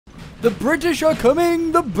The British are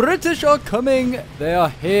coming! The British are coming! They are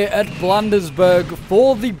here at Bladensburg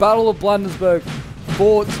for the Battle of Bladensburg,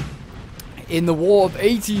 fought in the War of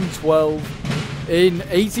 1812 in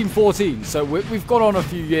 1814. So we've gone on a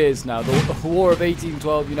few years now. The War of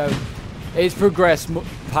 1812, you know, it's progressed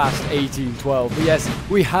past 1812. But yes,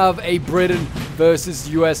 we have a Britain versus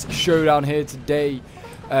US showdown here today.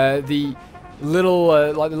 The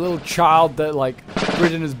little child that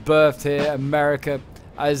Britain has birthed here, America,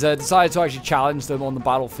 has decided to actually challenge them on the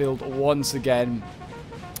battlefield once again.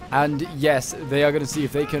 And yes, they are going to see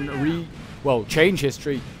if they can change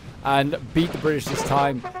history and beat the British this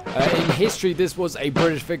time. In history, this was a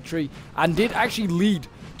British victory and did actually lead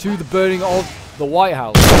to the burning of the White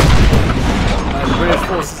House. The British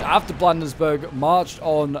forces after Bladensburg marched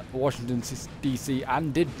on Washington DC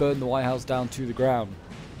and did burn the White House down to the ground.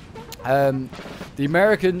 The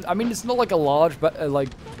American, I mean, it's not like a large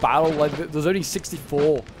battle. There's only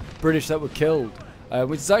 64 British that were killed,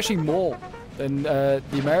 which is actually more than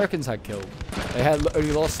the Americans had killed. They had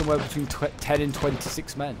only lost somewhere between 10 and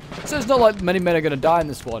 26 men. So it's not like many men are going to die in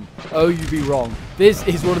this one. Oh, you'd be wrong. This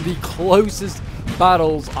is one of the closest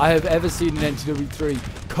battles I have ever seen in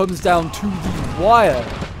NTW3. Comes down to the wire,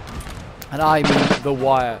 and I mean the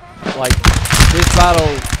wire. This battle,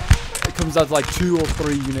 it comes down to 2 or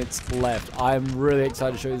 3 units left. I'm really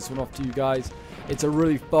excited to show this one off to you guys. It's a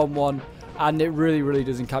really fun one, and it really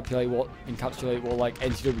does encapsulate what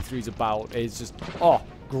NTW3 is about. It's just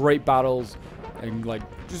great battles and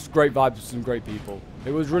just great vibes with some great people.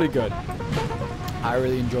 It was really good. I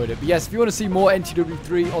really enjoyed it. But yes, if you want to see more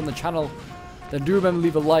NTW3 on the channel, then do remember to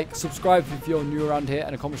leave a like, subscribe if you're new around here,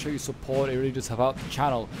 and a comment show your support. It really does help out the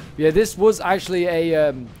channel. But yeah, this was actually a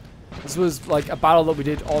a battle that we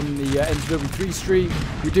did on the NTW3 stream.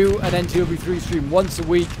 We do an NTW3 stream once a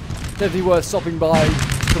week. Definitely worth stopping by,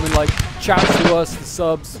 come and chat to us, the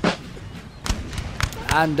subs,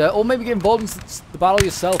 and or maybe get involved in the battle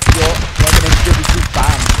yourself if you're an NTW3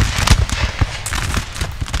 fan.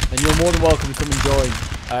 Then you're more than welcome to come and join.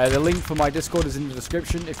 The link for my Discord is in the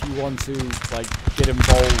description if you want to get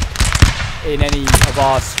involved in any of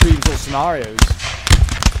our streams or scenarios.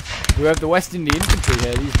 We have the West Indian Infantry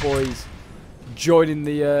here. These boys joining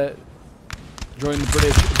the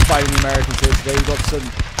British and fighting the Americans here today. We've got some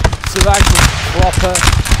actual proper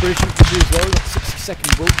British infantry as well. We've got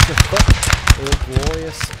 62nd Wiltshire Foot. They look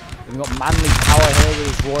glorious. We've got Manly Power here with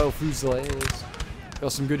his Royal Fusiliers.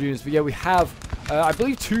 Got some good units. But yeah, we have I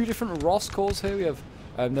believe 2 different Ross corps here. We have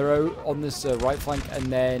they're on this right flank, and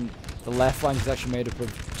then the left flank is actually made up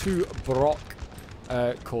of 2 Brock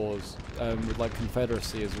corps with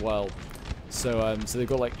Confederacy as well. So they've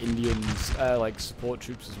got Indians support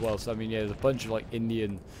troops as well. So I mean, yeah, there's a bunch of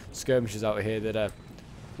Indian skirmishers out here that are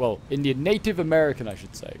Indian Native American, I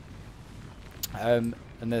should say. And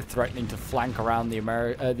they're threatening to flank around the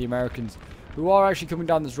Americans, who are actually coming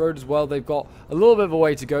down this road as well. They've got a little bit of a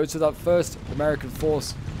way to go. So that first American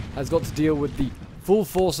force has got to deal with the full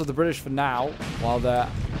force of the British for now, while their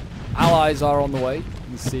allies are on the way. You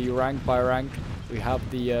can see rank by rank, we have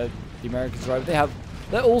the Americans arriving.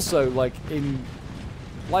 They're also in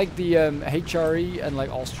the HRE and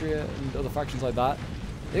Austria and other factions like that.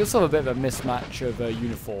 They also have a bit of a mismatch of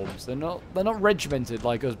uniforms. They're not regimented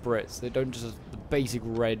like us Brits. They don't just have the basic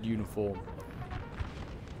red uniform.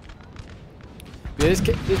 But this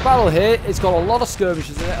battle here, it's got a lot of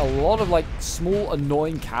skirmishes in it, a lot of small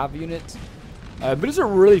annoying cav units. But it's a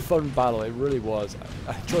really fun battle. It really was.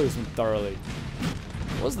 I enjoyed this one thoroughly.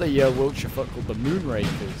 What was the Wiltshire Foot called? The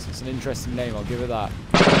Moonrakers. It's an interesting name, I'll give it that.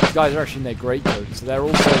 These guys are actually in their greatcoats, so they're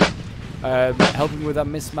also helping with that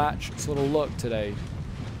mismatch sort of look today.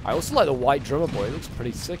 I also like the white drummer boy. It looks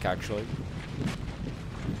pretty sick, actually.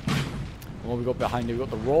 And what we got behind here, we've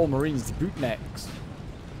got the Royal Marines, the Bootnecks.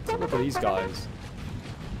 Let's look at these guys.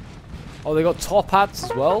 Oh, they got top hats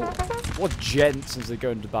as well. What gents as they go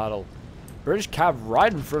into battle. British cav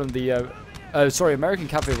right in front of the American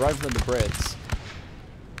cav right in front of the Brits.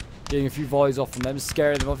 Getting a few volleys off from them,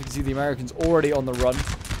 scaring them off. You can see the Americans already on the run.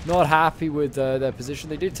 Not happy with their position.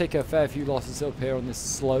 They did take a fair few losses up here on this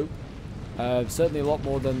slope. Certainly a lot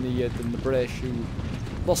more than the British, who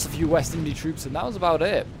lost a few West Indian troops, and that was about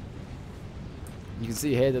it. You can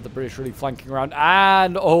see here that the British really flanking around,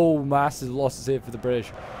 and massive losses here for the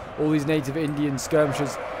British. All these native Indian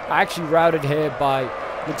skirmishers are actually routed here by,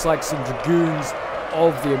 looks like, some dragoons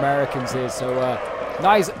of the Americans here. So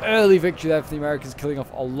nice early victory there for the Americans, killing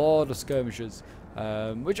off a lot of skirmishers,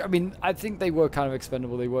 which I mean, I think they were kind of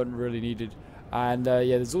expendable. They weren't really needed. And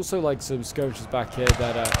yeah, there's also some skirmishers back here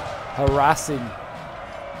that are harassing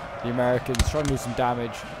the Americans, trying to do some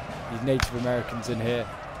damage. These Native Americans in here.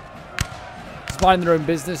 just minding their own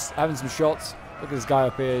business, having some shots. Look at this guy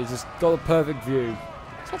up here. He's just got a perfect view.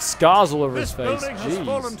 He's got scars all over his face.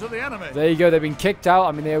 Jeez. There you go. They've been kicked out.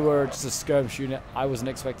 I mean, they were just a skirmish unit. I wasn't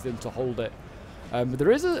expecting them to hold it. But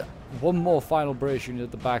there is one more final British unit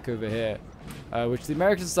at the back over here, which the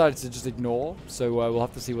Americans decided to just ignore. So we'll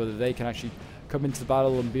have to see whether they can actually come into the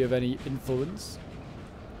battle and be of any influence.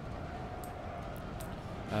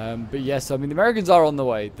 But yes, I mean, the Americans are on the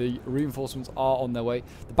way. The reinforcements are on their way.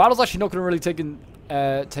 The battle's actually not going to really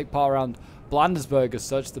take part around Bladensburg as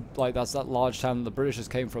such. That's that large town that the Britishers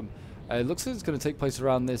came from. It looks like it's going to take place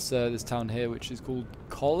around this this town here, which is called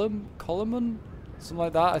Colomon, something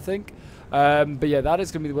like that, I think. But yeah, that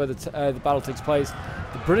is going to be where the battle takes place.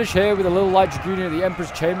 The British here with a little light dragoon, the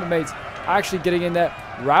Emperor's chambermaids, actually getting in there,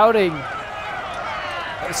 routing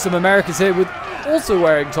some Americans here with also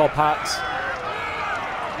wearing top hats.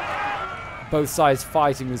 Both sides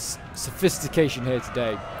fighting with sophistication here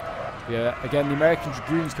today. Yeah, again, the American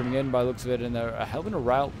dragoons coming in by the looks of it, and they're helping to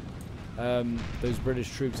rout those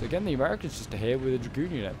British troops. Again, the Americans just here with a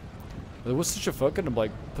dragoon unit. There was such a fuck and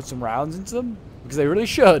like put some rounds into them because they really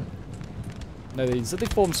should. No, instead they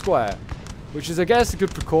form square, which is, I guess, a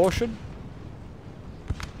good precaution.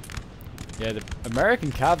 Yeah, the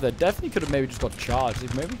American cav there definitely could have maybe just got charged.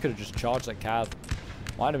 Maybe could have just charged that cav.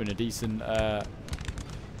 Might have been a decent way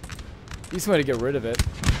to get rid of it.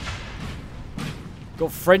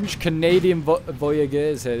 Got French-Canadian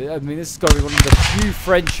voyageurs here. I mean, this is going to be one of the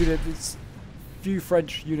few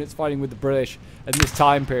French units fighting with the British in this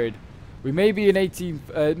time period. We may be in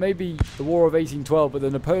maybe the War of 1812, but the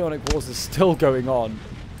Napoleonic Wars is still going on,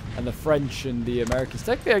 and the French and the Americans,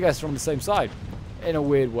 technically, I guess, are on the same side in a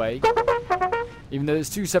weird way. Even though there's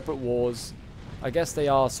two separate wars, I guess they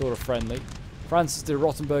are sort of friendly. Francis de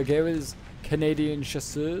Rottenberg here with his Canadian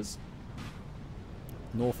chasseurs.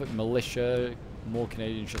 Norfolk militia, more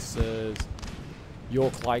Canadian chasseurs.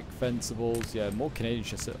 York Light Fencibles, yeah, more Canadian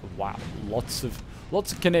chasseurs. Wow, lots of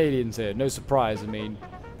Canadians here. No surprise. I mean,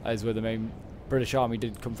 that is where the main British Army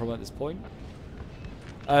did come from at this point.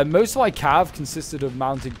 Most of my cav consisted of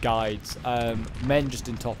mounted guides, men just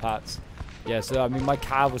in top hats. Yeah, so I mean, my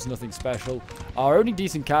cav was nothing special. Our only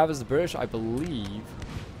decent cav is the British, I believe.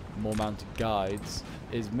 More mounted guides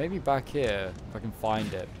is maybe back here if I can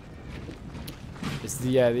find it. It's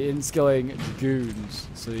the inskilling dragoons.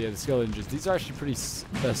 So yeah, the skill engines. These are actually pretty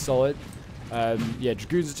solid. Yeah,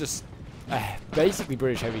 dragoons are just basically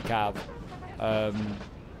British heavy cav.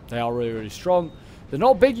 They are really strong. They're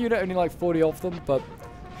not a big unit, only like 40 of them, but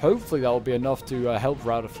hopefully that will be enough to help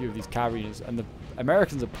rout a few of these cav units. And the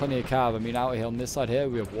Americans have plenty of cav. I mean, out here on this side here,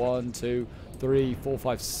 we have 1, 2, 3, 4,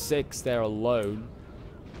 5, 6 there alone.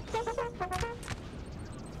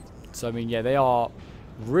 So I mean, yeah, they are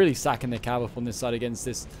really stacking their cav up on this side against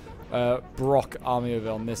this Brock army over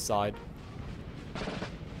on this side.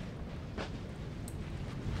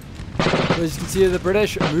 As you can see, the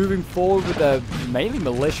British moving forward with their mainly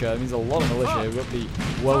militia. I mean, there's a lot of militia. We've got the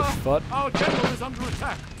Welsh foot. Our general is under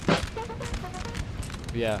attack.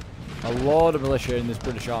 Yeah, a lot of militia in this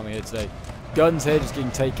British army here today. Guns here just getting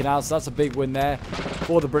taken out, so that's a big win there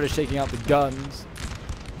for the British, taking out the guns.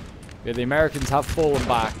 Yeah, the Americans have fallen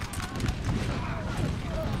back.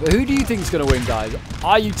 But who do you think is going to win, guys?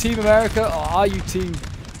 Are you Team America or are you Team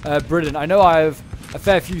Britain? I know I have a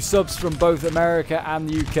fair few subs from both America and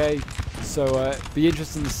the UK, so be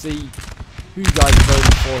interesting to see who you guys are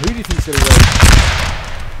voting for. Who do you think is going to win?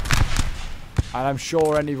 And I'm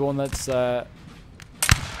sure anyone that's from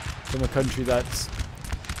a country that's,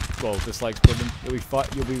 well, dislikes Britain,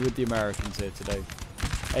 you'll be with the Americans here today,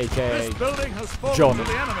 aka this building has fallen John. to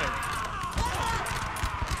the enemy.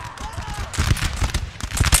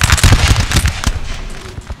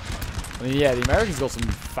 I mean, yeah, the Americans got some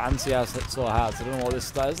fancy ass sort of hats. I don't know what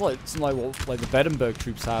this is like. Something like what the Bladensburg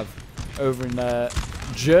troops have over in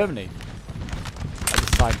Germany at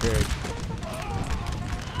this time period.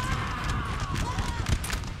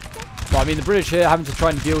 But I mean, the British here having to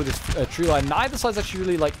try and deal with this tree line. Neither side's actually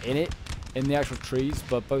really like in the actual trees,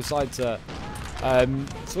 but both sides are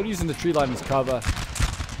sort of using the tree line as cover.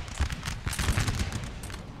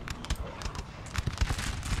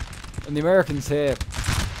 And the Americans here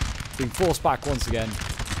being forced back once again.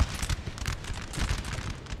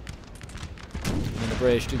 And the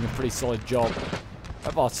British doing a pretty solid job.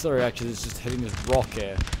 That artillery actually is just hitting this rock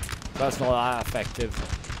here. That's not that effective.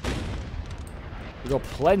 We've got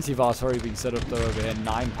plenty of artillery being set up though over here.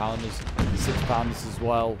 9-pounders, 6-pounders as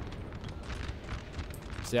well.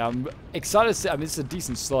 So yeah, I'm excited to see. I mean, this is a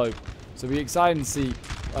decent slope. So we're excited to see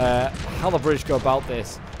how the British go about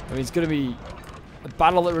this. I mean, it's going to be a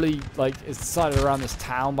battle that really, like, is decided around this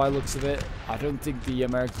town by the looks of it. I don't think the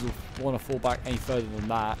Americans will want to fall back any further than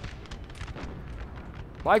that.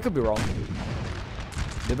 But I could be wrong.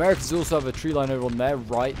 The Americans also have a tree line over on their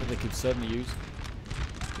right that they could certainly use.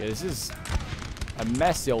 Yeah, this is a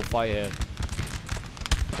messy old fight here.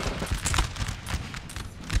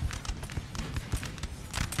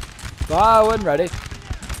 Firing ready.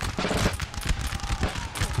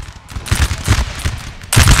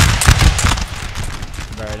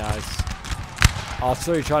 Very nice.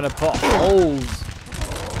 Artillery trying to put holes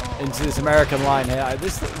into this American line here.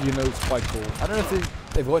 This unit's quite cool. I don't know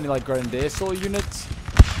if they've got any like grenadier sort of units.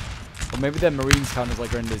 Or maybe their marines count as like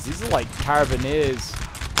grenadiers. These are like carabineers.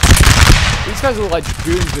 These guys look like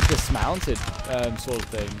dragoons with dismounted sort of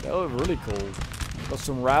thing. They look really cool. Got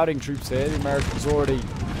some routing troops here. The Americans already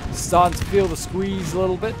starting to feel the squeeze a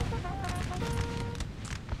little bit.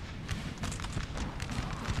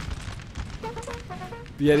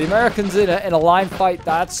 But yeah, the Americans in a line fight,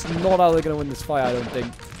 that's not how they're going to win this fight, I don't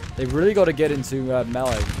think. They've really got to get into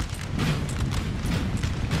melee.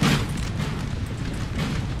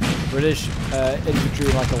 British infantry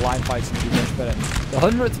in like a line fight seems to be much better. The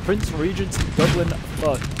 100th Prince Regent's Dublin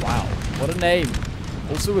Foot. Wow, what a name.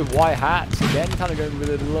 Also with white hats. Again, kind of going with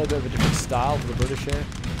a little bit of a different style for the British here.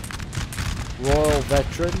 Royal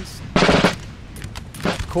veterans.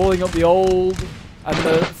 Calling up the old and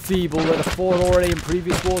the feeble that have fought already in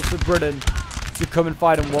previous wars for Britain to come and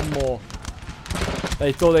fight in one more.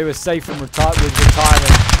 They thought they were safe from with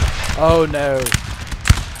retirement. Oh no.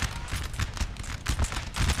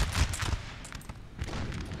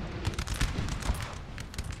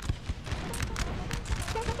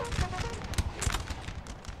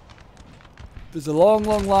 There's a long,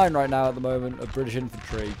 long line right now at the moment of British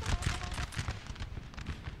infantry.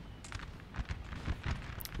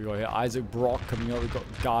 We got here Isaac Brock coming up. We've got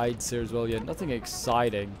guides here as well. Yeah, nothing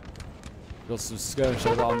exciting. We've got some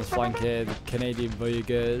skirmishers on this flank here. The Canadian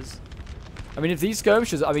Voyageurs. I mean, if these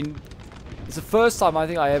skirmishers, I mean, it's the first time I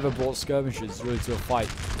think I ever brought skirmishers really to a fight.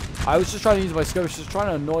 I was just trying to use my skirmishers, trying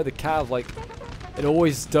to annoy the cav like it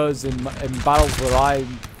always does in battles where I'm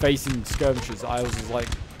facing skirmishers. I was just like,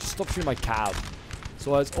 just stop shooting my cav.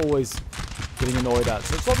 So I was always getting annoyed at.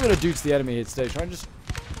 So that's what I'm going to do to the enemy here today. Try and just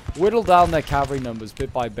whittle down their cavalry numbers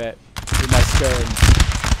bit by bit with my skirms.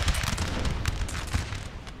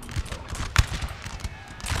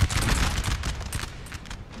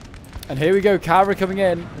 And here we go, cavalry coming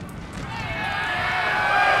in.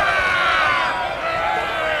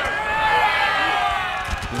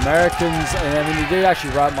 The Americans, and I mean, they did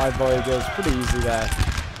actually rout my Voyageurs pretty easily there.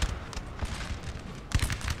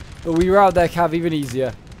 But we routed their cav even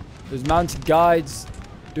easier. Those mounted guides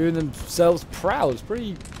doing themselves proud. It's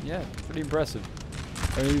pretty, yeah, pretty impressive.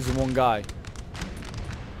 Only using one guy.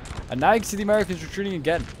 And now you can see the Americans retreating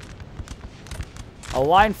again. A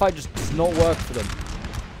line fight just does not work for them.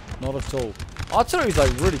 Not at all. Artillery's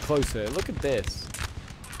like really close here. Look at this.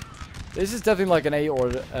 This is definitely like an 8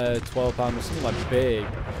 or a 12 pound or something like big.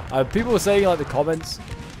 People were saying like the comments,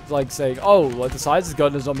 like saying, oh, like the size of the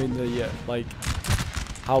gun does not mean the like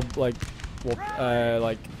how like what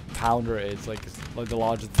like pounder it is, like the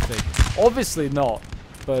larger the thing. Obviously not,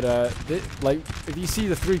 but like if you see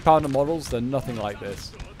the 3-pounder models, they're nothing like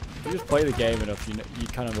this. If you just play the game enough, you're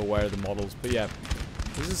kind of aware of the models. But yeah,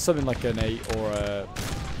 this is something like an 8 or a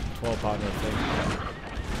 12-pounder thing.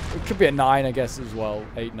 It could be a 9, I guess, as well.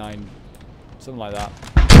 8, 9, something like that.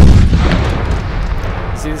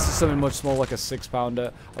 See, this is something much smaller, like a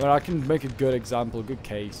 6-pounder. I mean, I can make a good example, a good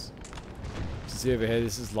case. See over here,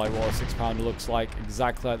 this is like what a 6-pounder looks like,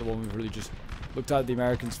 exactly like the one we've really just looked at the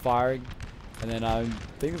Americans firing. And then I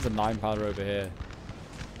think there's a 9-pounder over here.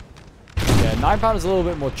 Yeah, 9-pounder is a little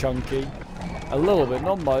bit more chunky, a little bit,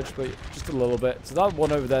 not much, but just a little bit. So that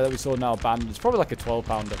one over there that we saw now abandoned is probably like a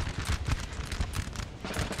 12-pounder.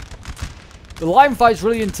 The line fight's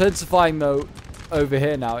really intensifying though over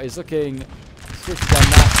here now. It's looking switched down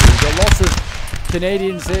nasty. We've got lots of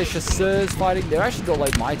Canadians here, chasseurs fighting. They've actually got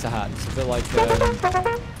like mitre hats. They're like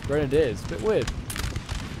grenadiers. A bit weird.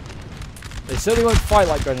 They certainly won't fight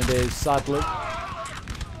like grenadiers, sadly.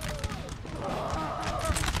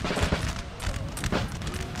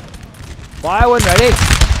 Fire when ready.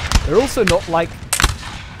 They're also not like,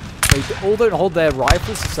 they all don't hold their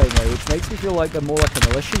rifles the same way, which makes me feel like they're more like a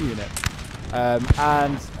militia unit.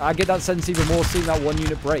 And I get that sense even more seeing that one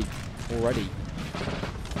unit break already.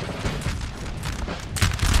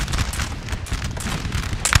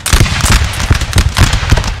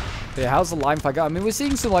 Yeah, how's the line fight going? I mean, we're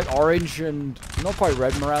seeing some like orange and not quite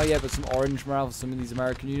red morale yet, but some orange morale for some of these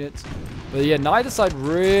American units. But yeah, neither side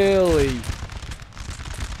really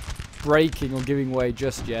breaking or giving way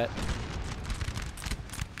just yet.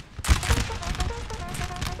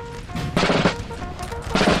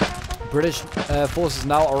 British forces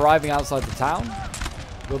now arriving outside the town.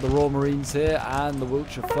 We've got the Royal Marines here and the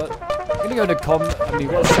Wiltshire Foot. I'm going to go into I mean,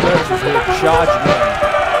 we've got skirmishers here charging in.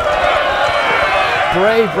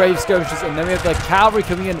 Brave skirmishers. And then we have the cavalry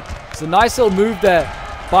coming in. It's a nice little move there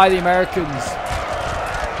by the Americans.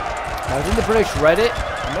 Now, I think the British read it.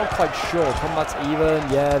 I'm not quite sure. Combat's even.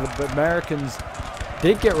 Yeah, the Americans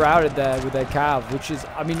did get routed there with their cav, which is,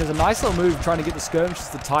 I mean, there's a nice little move trying to get the skirmishers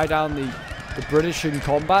to tie down the British in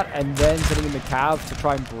combat and then sending in the cav to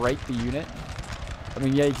try and break the unit. I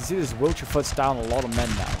mean, yeah, you can see this Wiltshire Foot's down a lot of men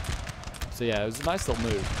now. So yeah, it was a nice little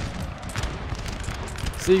move.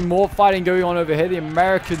 Seeing more fighting going on over here. The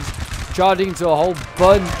Americans charging into a whole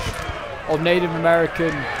bunch of Native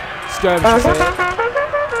American skirmishers here.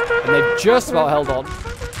 And they've just about held on.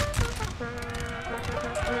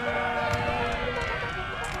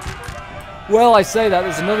 Well, I say that.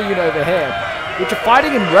 There's another unit over here, which are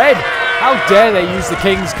fighting in red. How dare they use the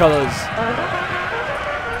King's colours?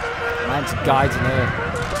 Man, some guides in here.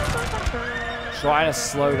 Trying to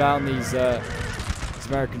slow down these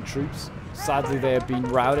American troops. Sadly, they have been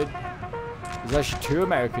routed. There's actually 2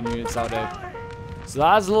 American units out there. So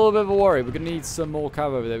that's a little bit of a worry. We're going to need some more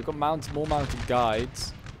cav over there. We've got more mounted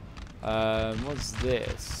guides. What's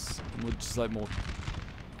this? We'll just like more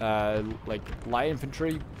like light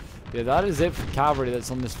infantry. Yeah, that is it for cavalry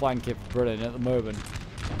that's on this flank here for Britain at the moment.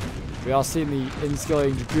 We are seeing the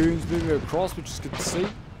inscaling dragoons moving across, which is good to see.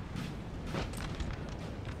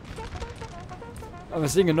 And we're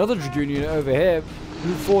seeing another dragoon unit over here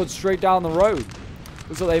move forward straight down the road.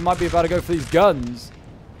 Looks like they might be about to go for these guns,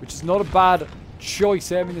 which is not a bad choice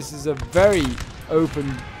here. I mean, this is a very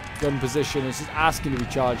open gun position. It's just asking to be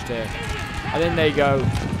charged here. And then they go.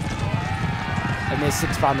 And there's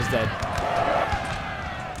 6 farmers dead.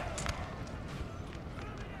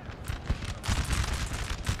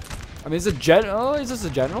 I mean, is a general? Oh, is this a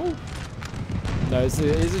general? No, it's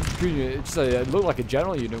a dragoon unit. It looked like a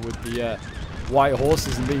general unit with the white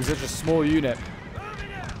horses and being such a small unit.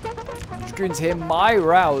 The dragoons here, my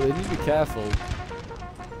route. They need to be careful.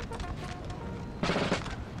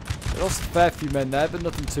 There are also a fair few men there, but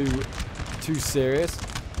nothing too serious.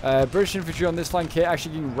 British infantry on this flank here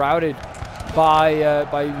actually getting routed by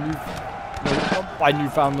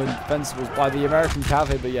Newfoundland Fencibles, by the American cav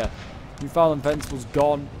here, but yeah, Newfoundland Fencibles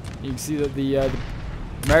gone. You can see that the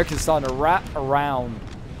Americans starting to wrap around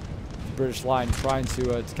the British line, trying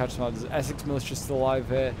to catch them out. There's Essex militia still alive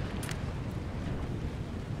here.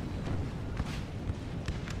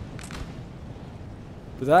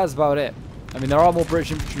 But that's about it. I mean, there are more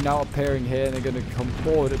British infantry now appearing here, and they're going to come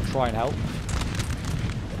forward and try and help.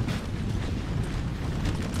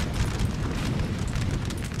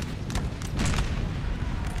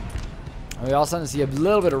 And we are starting to see a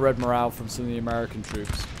little bit of red morale from some of the American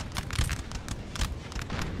troops.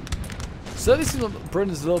 So this is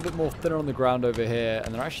Britain's a little bit more thinner on the ground over here,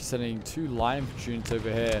 and they're actually sending 2 line infantry units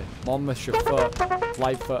over here. Monmouthshire Foot,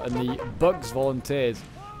 Lightfoot, and the Bucks Volunteers.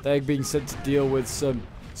 They're being sent to deal with some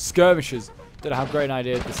skirmishers. Don't know how great an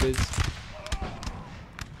idea this is.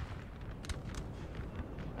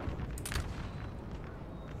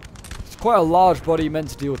 It's quite a large body meant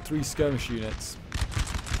to deal with 3 skirmish units.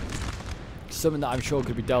 Something that I'm sure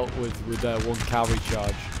could be dealt with 1 cavalry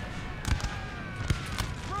charge.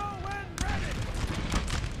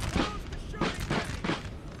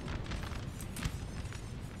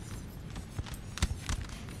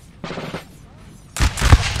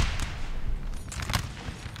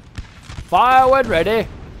 Fire when ready.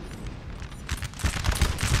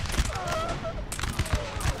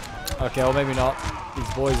 Okay, well maybe not.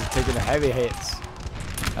 These boys are taking heavy hits.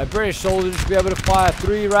 A British soldier should be able to fire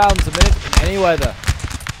 3 rounds a minute in any weather.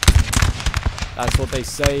 That's what they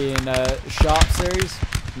say in Sharp series,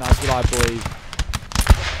 and that's what I believe.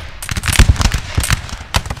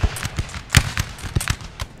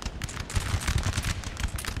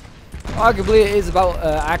 Arguably it is about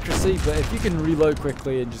accuracy, but if you can reload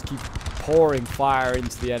quickly and just keep pouring fire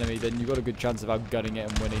into the enemy, then you've got a good chance of outgunning it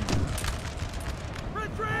and winning.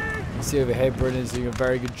 You see over here, Britain is doing a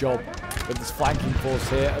very good job with this flanking force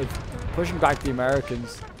here of pushing back the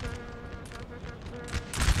Americans.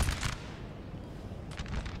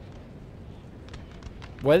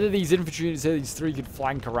 Whether these infantry units here, these 3 could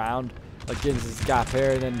flank around, like against this gap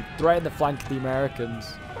here, and then threaten the flank of the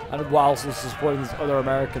Americans, and whilst also supporting this other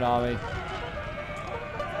American army.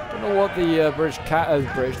 Don't know what the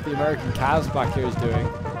the American Cavs back here is doing.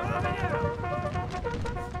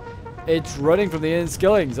 It's running from the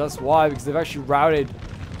Inniskillings. That's why, because they've actually routed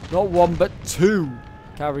not 1 but 2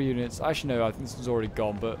 Cavalry units. Actually, no, I think this one's already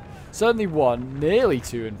gone, but certainly one. Nearly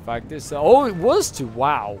two, in fact. This. Oh, it was two.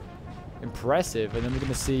 Wow. Impressive. And then we're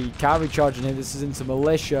going to see cavalry charging here. This is into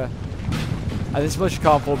militia. And this militia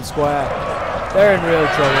can't form square. They're in real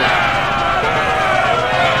trouble.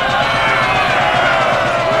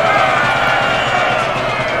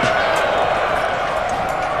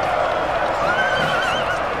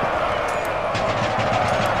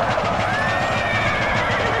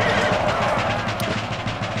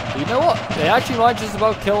 You know what? They actually might just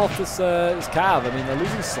about kill off this cav. I mean, they're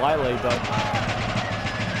losing slightly, but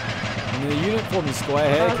I mean, the unit forming square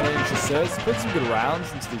here, Canadian chasseurs, put some good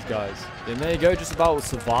rounds into these guys. And there you go, just about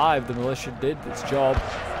survived. The militia did its job.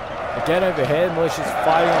 Again over here, the militia's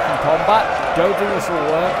fighting off in combat. Don't think this will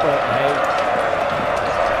work, but hey.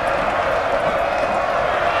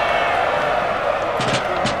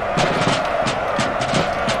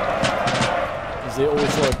 Is it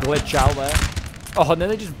also a glitch out there? Oh, and then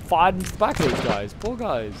they just fired into the back of those guys. Poor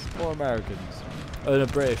guys. Poor Americans. Oh, no,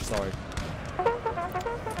 British, sorry.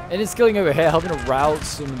 And it's skilling over here, helping to route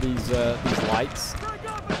some of these lights.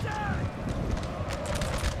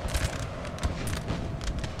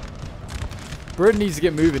 Britain needs to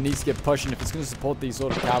get moving, needs to get pushing if it's going to support these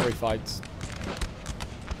sort of cavalry fights.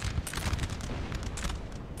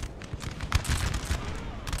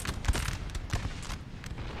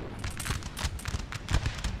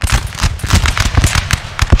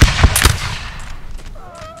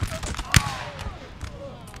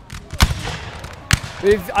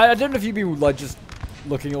 I don't know if you've been like just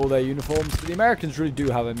looking at all their uniforms, but the Americans really do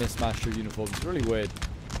have a mismatch of uniforms. It's really weird.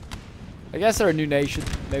 I guess they're a new nation.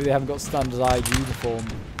 Maybe they haven't got standardized uniform.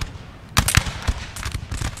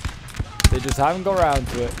 They just haven't got around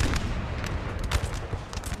to it.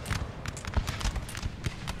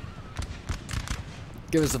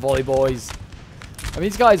 Give us the volley, boys. I mean,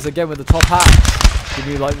 these guys again with the top hats give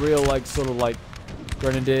me like real like sort of like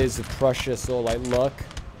grenadiers of Prussia sort of like look,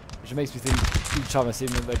 which makes me think each time I see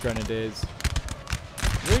them that they're grenadiers.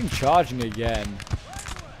 They're even charging again.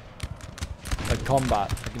 Like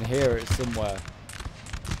combat. I can hear it somewhere.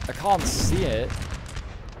 I can't see it.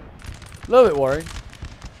 A little bit worried.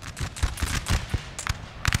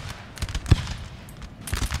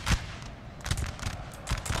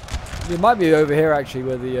 It might be over here actually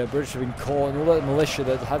where the British have been caught and all that militia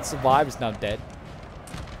that had survived is now dead.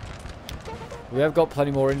 We have got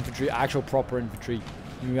plenty more infantry, actual proper infantry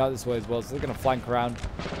moving out this way as well, so they're going to flank around.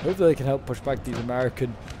 Hopefully they can help push back these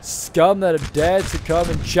American scum that have dared to come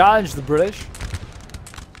and challenge the British.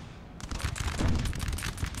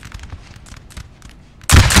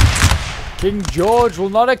 King George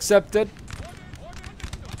will not accept it.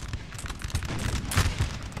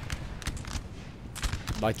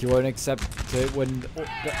 Like you won't accept it when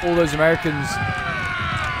all those Americans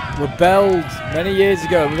rebelled many years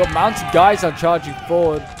ago. We've got mounted guys now charging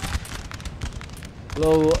forward.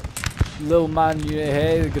 Little man unit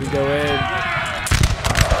here, they're going to go in.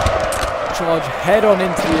 Charge head on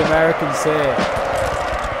into the Americans here.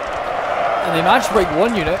 And they managed to break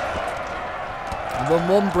one unit. And when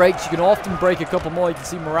one breaks, you can often break a couple more. You can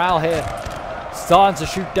see morale here starting to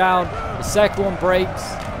shoot down. The second one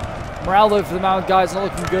breaks. Morale though for the mounted guys not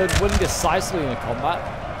looking good. Winning decisively in the combat.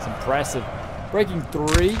 It's impressive. Breaking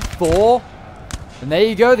 3, 4. And there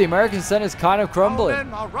you go. The American center's kind of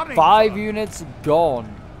crumbling. 5 units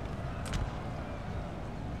gone.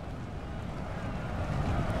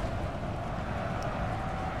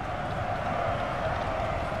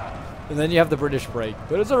 And then you have the British break.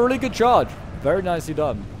 But it's a really good charge. Very nicely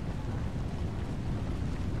done.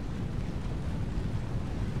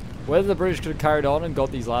 Whether the British could have carried on and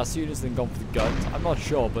got these last units and then gone for the guns, I'm not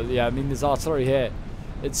sure. But yeah, I mean, there's artillery here.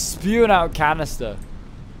 It's spewing out canister.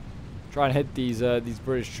 Try and hit these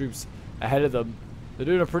British troops ahead of them. They're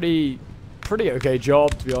doing a pretty okay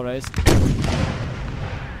job, to be honest.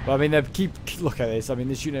 But I mean, they look at this. I mean,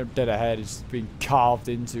 this unit dead ahead is being carved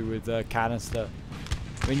into with canister.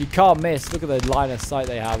 I mean, you can't miss. Look at the line of sight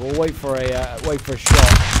they have. We'll wait for a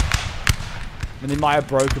shot. I mean, they might have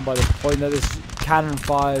broken by the point that this cannon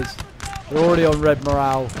fires. They're already on red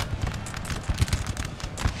morale.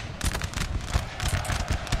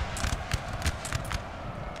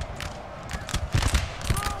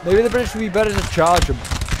 Maybe the British would be better to charge them.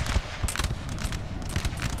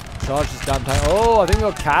 Charge this damn tank. Oh, I think we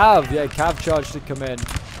got Cav. Yeah, Cav charge to come in.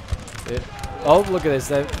 Oh, look at this.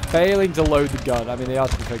 They're failing to load the gun. I mean, they are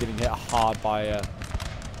getting hit hard by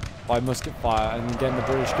musket fire. And again, the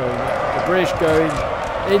British going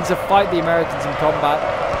in to fight the Americans in combat.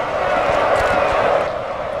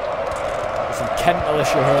 There's some Kent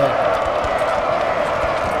militia here.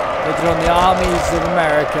 Taking on the armies of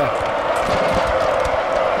America.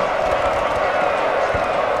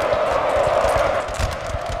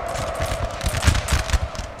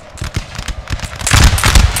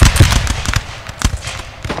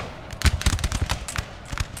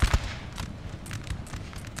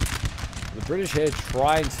 British here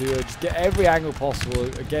trying to just get every angle possible.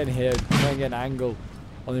 Again here, trying to get an angle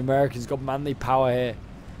on the Americans. Got Manly Power here,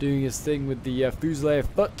 doing his thing with the Fusilier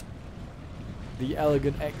foot. The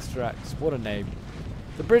Elegant Extracts. What a name.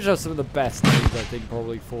 The British have some of the best names, I think,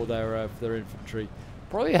 probably for their infantry.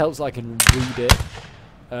 Probably helps I can read it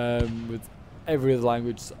with every other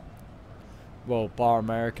language. Well, bar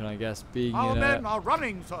American, I guess. Being Our in men are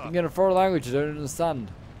running, sir. being in a foreign language, I don't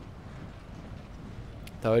understand.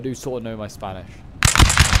 Though I do sort of know my Spanish.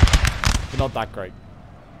 But not that great.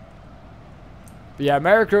 But yeah,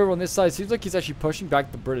 America over on this side seems like he's actually pushing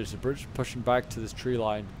back the British. The British are pushing back to this tree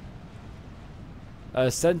line.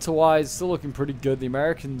 Center-wise, still looking pretty good. The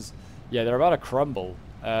Americans, yeah, they're about to crumble.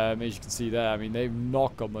 As you can see there, I mean, they've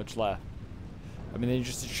not got much left. I mean, they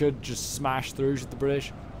should just smash through to the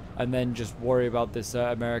British and then just worry about this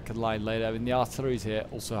American line later. I mean, the artillery's here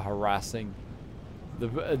also harassing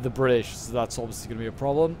the British, so that's obviously going to be a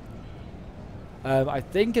problem. I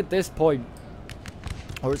think at this point,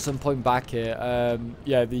 or at some point back here,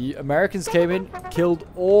 yeah, the Americans came in, killed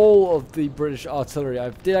all of the British artillery. I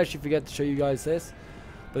did actually forget to show you guys this,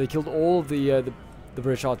 but they killed all of the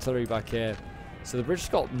British artillery back here. So the British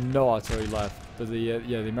got no artillery left, but the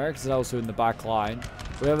Americans are also in the back line.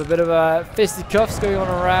 We have a bit of fisticuffs going on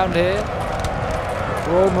around here.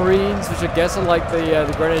 Royal Marines, which I guess are like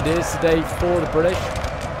the Grenadiers today for the British,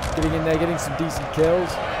 getting in there, getting some decent kills.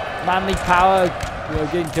 Manly Power, you know,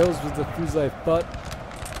 getting kills with the Fusilier foot.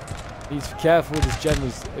 Needs to be careful with his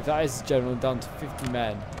generals. If that is his general, down to 50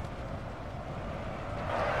 men.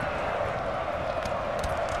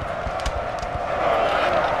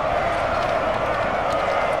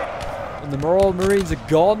 And the Royal Marines are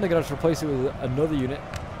gone. They're going to have to replace it with another unit.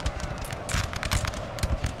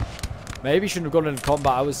 Maybe shouldn't have gone into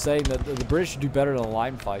combat. I was saying that the British should do better in a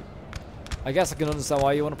line fight. I guess I can understand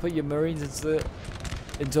why you want to put your Marines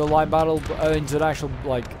into a line battle, into an actual,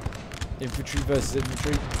 like, infantry versus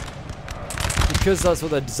infantry. Because that's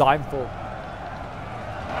what they're designed for.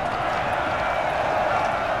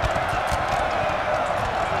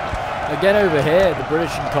 Again over here, the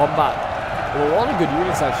British in combat. Well, a lot of good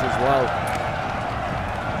units actually as well.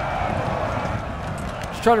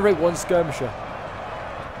 Just trying to rate one skirmisher.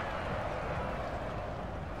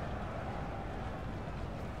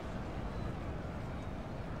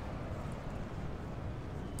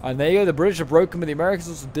 And there you go, the British are broken, but the Americans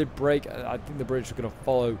also did break. I think the British are going to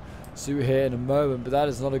follow suit here in a moment, but that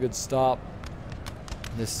is not a good start.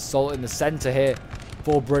 This assault in the center here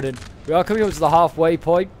for Britain. We are coming up to the halfway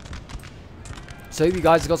point. So hope you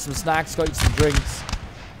guys have got some snacks, got you some drinks,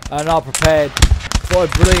 and are prepared for a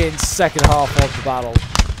brilliant second half of the battle.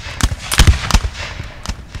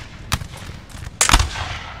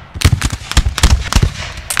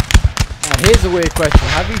 Now here's a weird question.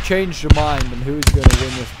 Have you changed your mind on who is going to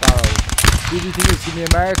win this battle? Do you think it's going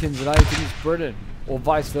to be Americans and I think it's Britain? Or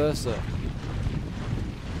vice versa?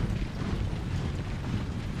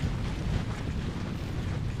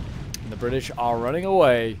 And the British are running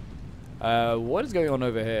away. What is going on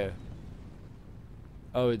over here?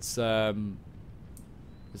 Oh, it's a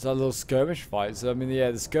little skirmish fight. So I mean,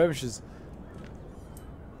 yeah, the skirmishers,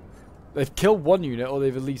 they've killed one unit, or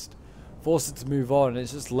they've at least forced it to move on, and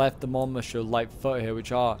it's just left them on the show light foot here,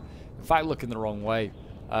 which are in fact looking the wrong way.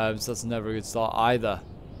 So that's never a good start either.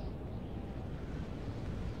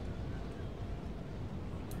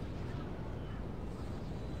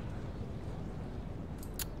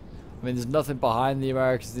 I mean, there's nothing behind the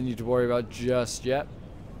Americans they need to worry about just yet.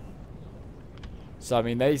 So I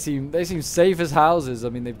mean, they seem safe as houses. I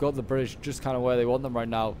mean, they've got the British just kind of where they want them right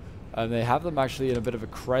now, and they have them actually in a bit of a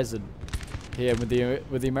crescent here with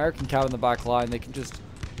the American cav in the back line. They can just,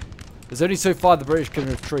 there's only so far the British can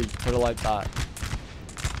retreat, put it like that.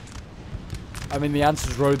 I mean, the answer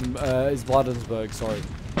is Bladensburg. Sorry,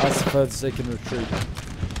 that's the furthest they can retreat.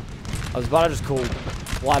 I was about to just call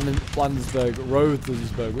Bladensburg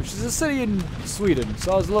Bladensburg, which is a city in Sweden,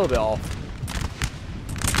 so I was a little bit off.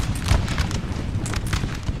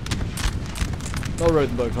 Not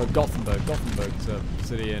Rodenburg, sorry, Gothenburg. Gothenburg's a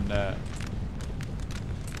city in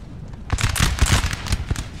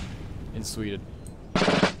Sweden.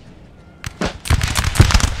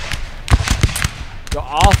 Got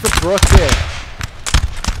Arthur Brooke here.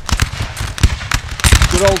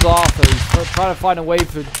 Good old Arthur. He's trying to find a way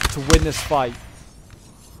to win this fight.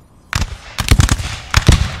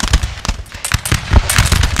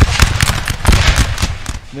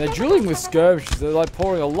 I mean, they're drilling with skirmishers. They're like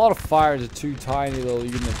pouring a lot of fire into two tiny little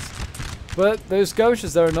units. But those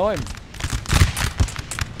skirmishers, they're annoying.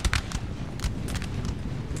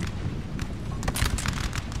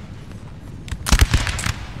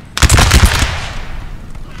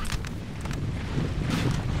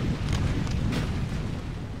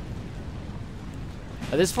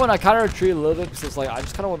 At this point, I kind of retreat a little bit because it's like, I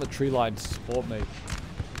just kind of want the tree line to support me.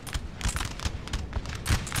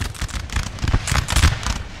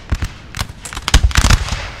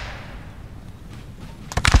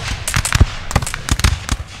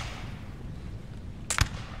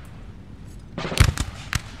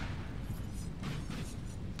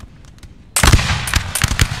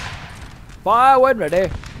 Fire when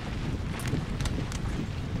ready.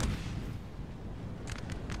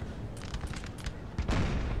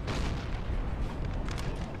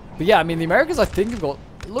 But yeah, I mean, the Americans, I think, have got...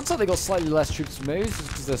 It looks like they got slightly less troops. Maybe it's just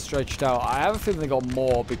because they're stretched out. I have a feeling they got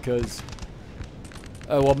more because...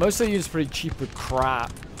 well, most of the units are pretty cheap with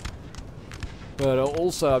crap. But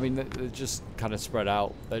also, I mean, they're just kind of spread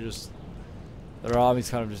out. They're just... Their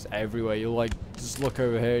army's kind of just everywhere. You'll, like, just look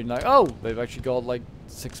over here and like, oh, they've actually got, like,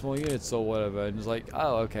 6 more units or whatever. And it's like,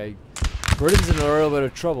 oh, okay. Britain's in a little bit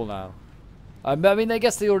of trouble now. I mean, I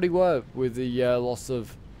guess they already were with the loss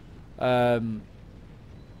of...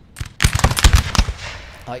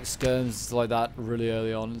 like skirms like that really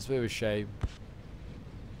early on. It's a bit of a shame.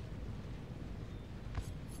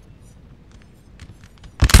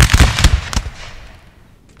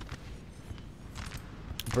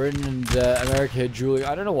 Britain and America here dueling.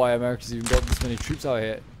 I don't know why America's even got this many troops out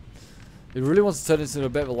here. It really wants to turn this into a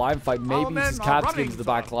bit of a line fight. Maybe it's just cats into the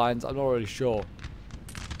back lines. I'm not really sure.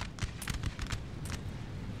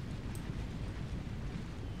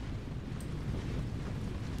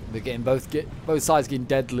 They're getting both sides getting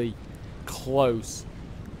deadly close,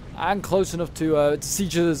 and close enough to see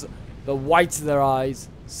each other's the whites in their eyes.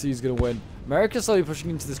 See who's gonna win. America's slowly pushing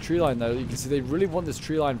into this tree line though. You can see they really want this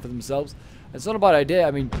tree line for themselves. And it's not a bad idea.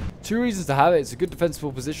 I mean, 2 reasons to have it. It's a good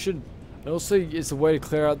defensible position, and also it's a way to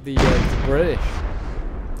clear out the British.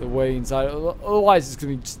 The way inside. Otherwise, it's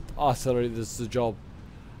gonna be just artillery. This is the job,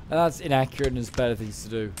 and that's inaccurate. And there's better things to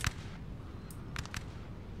do.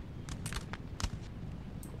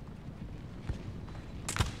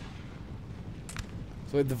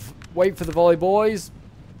 So wait for the volley, boys.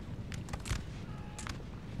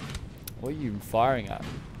 What are you even firing at?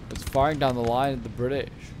 It's firing down the line at the British.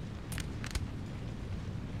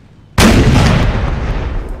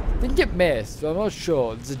 I think it missed, but I'm not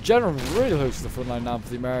sure. There's a general really close to the front line now for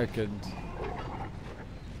the Americans.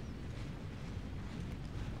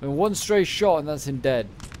 I mean, one stray shot and that's him dead.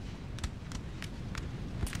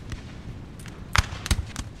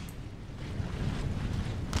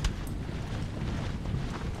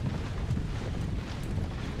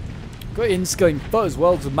 Got in-scaling foot as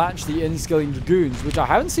well to match the in-scaling dragoons, which I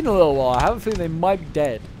haven't seen in a little while. I have a feeling they might be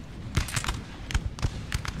dead.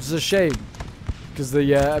 Which is a shame, because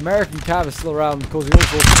the American cav is still around causing all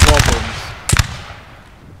sorts of problems.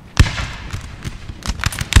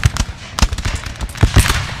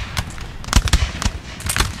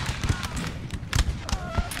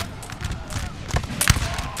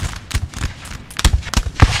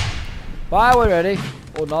 Fire when ready,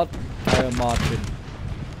 or not, carry on marching.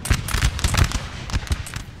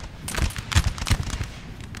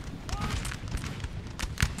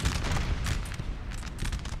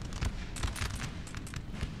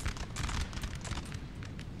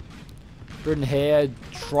 Britain here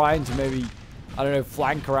trying to maybe, I don't know,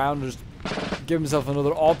 flank around, just give himself another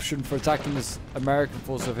option for attacking this American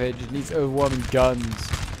force over here. Just needs overwhelming guns.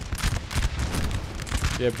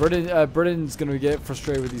 Yeah, Britain's gonna get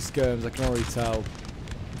frustrated with these skirms, I can already tell.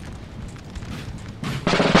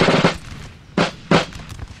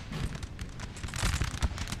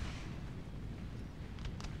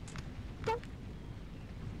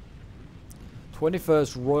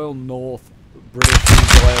 '21st Royal North British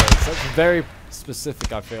Fusiliers. That's very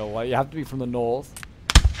specific, I feel like. You have to be from the north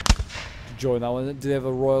to join that one. Do they have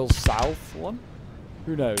a Royal South one?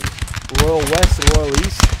 Who knows? Royal West or Royal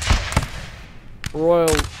East?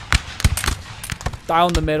 Royal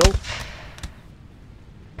down the middle.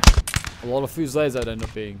 A lot of Fusiliers that end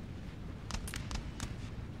up being.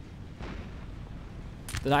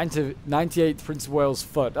 The 98th Prince of Wales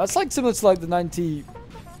Foot. That's like similar to like the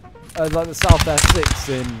like the South Essex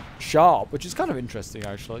in Sharp, which is kind of interesting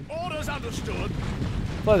actually. Orders understood.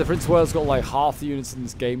 Like the Prince of Wales got like half the units in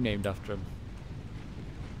this game named after him.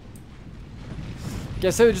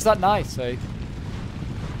 Guess they were just that nice, eh?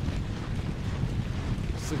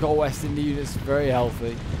 So got West Indian units very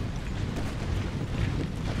healthy.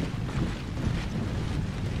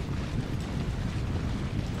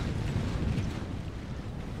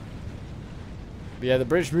 But yeah, the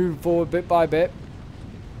British moving forward bit by bit.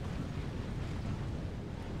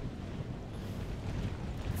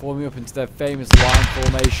 Forming up into their famous line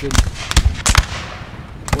formation.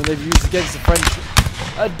 One they've used against the French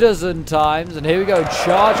a dozen times. And here we go,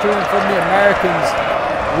 charge coming from the Americans.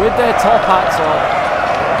 with their top hats on.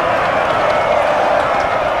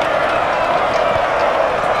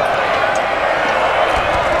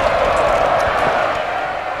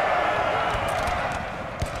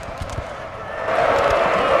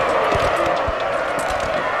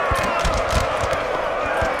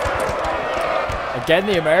 Again,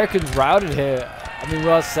 the Americans routed here. I mean, we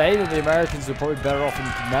are saying that the Americans are probably better off in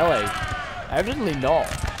melee. Evidently not.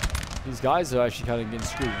 These guys are actually kind of getting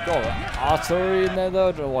screwed. We've got artillery in there though.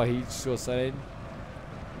 I don't know what he's still saying.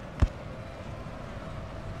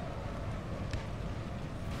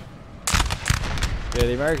 Yeah,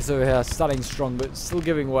 the Americans over here are standing strong, but still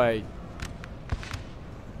giving way.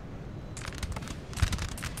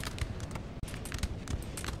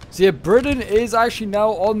 So yeah, Britain is actually now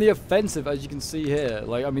on the offensive, as you can see here.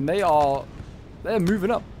 Like, I mean, they're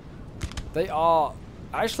moving up. They are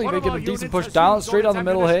actually making a decent push down, straight down the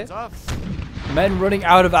middle here. Men running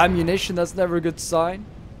out of ammunition, that's never a good sign.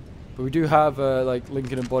 But we do have, like,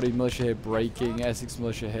 Lincoln and Body militia here breaking, Essex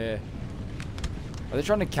militia here. Are they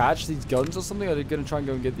trying to catch these guns or something? Are they going to try and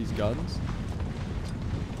go and get these guns?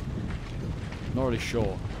 Not really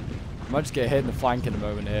sure. Might just get hit in the flank in a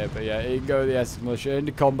moment here, but yeah, you can go with the Essex militia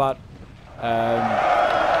into combat.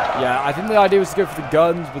 Yeah, I think the idea was to go for the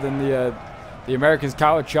guns, but then the Americans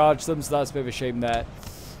counter-charged them, so that's a bit of a shame there.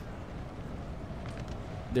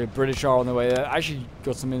 The British are on their way. They actually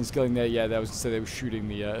got some in-skilling there. Yeah, I was gonna say they were shooting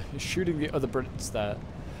the other Brits there.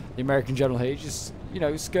 The American general here, just, you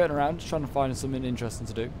know, skirting around, just trying to find something interesting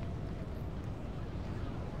to do.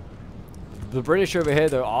 The British over here,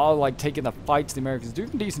 though, are like taking the fight to the Americans, doing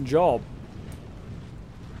a decent job.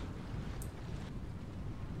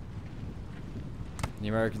 The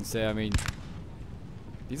Americans say, I mean,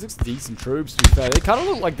 these look decent troops, to be fair. They kind of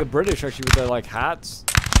look like the British, actually, with their, like, hats.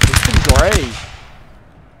 They look in grey.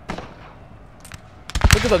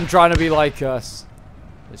 Look at them trying to be like us.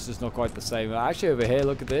 It's just not quite the same. Actually, over here,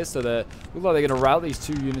 look at this. So they look like they're going to rout these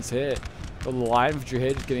two units here. Got the line infantry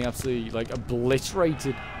here just getting absolutely, like,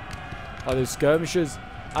 obliterated by those skirmishers.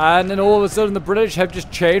 And then all of a sudden, the British have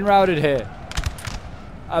just chain routed here.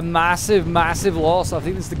 A massive, massive loss. I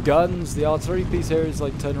think it's the guns. The artillery piece here is,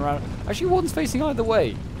 like, turning around. Actually, one's facing either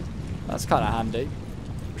way. That's kind of handy.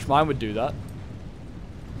 Wish mine would do that.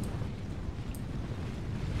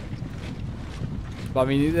 But I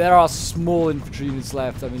mean, there are small infantry units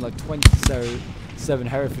left. I mean, like 27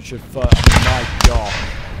 Herefordshire foot. I mean, my god.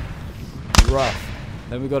 Rough.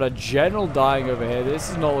 Then we've got a general dying over here. This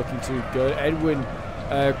is not looking too good. Edwin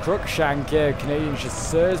Cruikshank, Canadian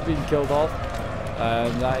chasseurs being killed off.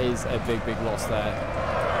 That is a big, big loss there.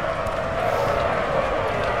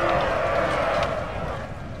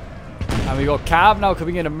 And we got Cav now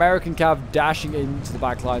coming in. American Cav dashing into the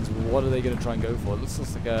back lines. What are they going to try and go for? It looks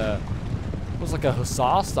like a... Looks like a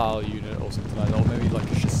hussar style unit or something like that, or maybe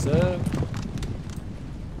like a chasseur.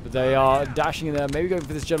 But they are dashing in there, maybe going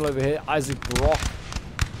for this general over here, Isaac Brock,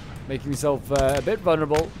 making himself a bit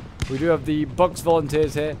vulnerable. We do have the Bucks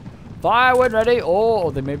volunteers here. Fire when ready,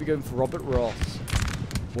 or they may be going for Robert Ross.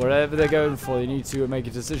 Whatever they're going for, they need to make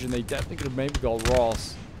a decision. They definitely could have maybe got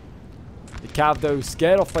Ross. The Cav, though,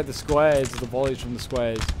 scared off by the squares, the volleys from the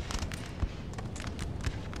squares.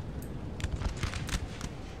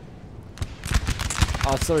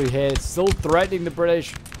 Artillery here, still threatening the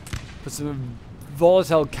British. Put some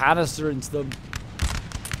volatile canister into them.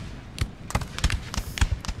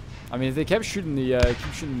 I mean, if they kept shooting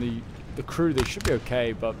the crew, they should be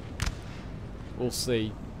okay, but we'll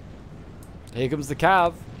see. Here comes the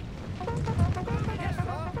Cav.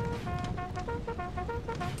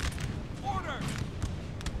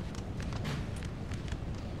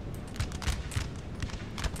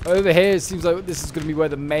 Over here, it seems like this is going to be where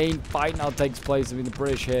the main fight now takes place. I mean, the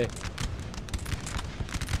British here.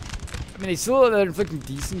 I mean, they're inflicting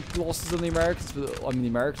decent losses on the Americans, but I mean, the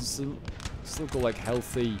Americans still got like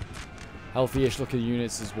healthy-ish looking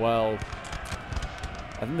units as well.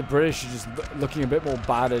 I think the British are just looking a bit more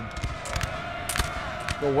battered.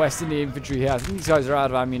 Got West Indian infantry here. I think these guys are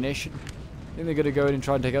out of ammunition. I think they're going to go in and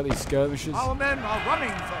try and take out these skirmishers. Our men are running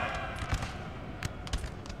for...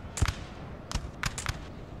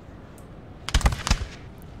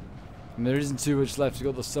 And there isn't too much left. We've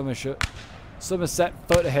got the Somerset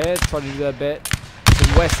foot here, trying to do their bit.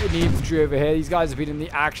 The West Indian infantry over here. These guys have been in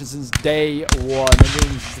the action since day one. I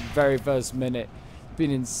mean, since the very first minute. It's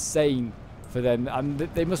been insane for them. And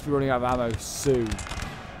they must be running out of ammo soon.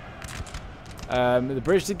 The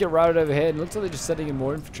British did get routed over here, and it looks like they're just sending in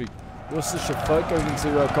more infantry. Worcestershire foot going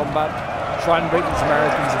into combat, trying to break these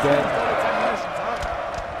Americans again.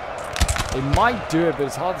 They might do it, but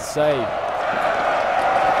it's hard to say.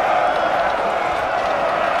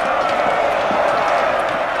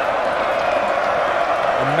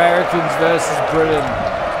 Americans versus Britain.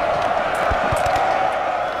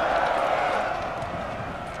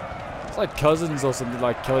 It's like cousins or something,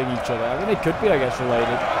 like killing each other. I mean, they could be, I guess,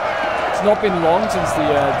 related. It's not been long since the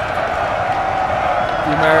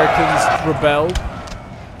Americans rebelled.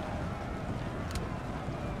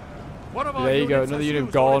 There you go, another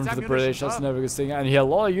unit gone for the British. That's never a good thing. And here, a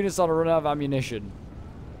lot of units are running out of ammunition.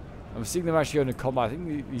 I'm seeing them actually go into combat. I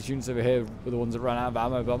think these units over here were the ones that ran out of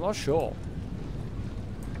ammo, but I'm not sure.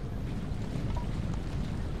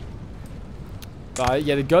 But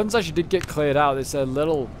yeah, the guns actually did get cleared out. It's a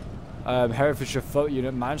little Herefordshire foot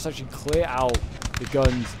unit managed to actually clear out the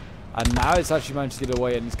guns, and now it's actually managed to get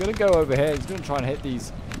away. And it's going to go over here. It's going to try and hit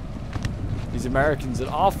these Americans that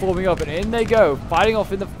are forming up, and in they go, fighting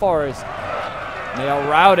off in the forest. And they are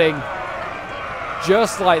routing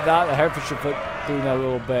just like that. The Herefordshire foot doing that a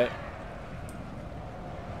little bit.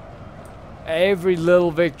 Every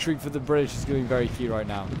little victory for the British is going to be very key right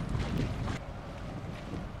now.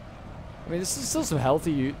 I mean, this is still some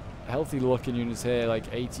healthy looking units here, like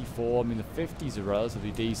 84. I mean, the 50s are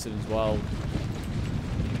relatively decent as well.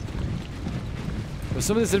 But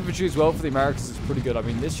some of this infantry as well for the Americans is pretty good. I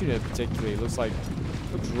mean, this unit particularly looks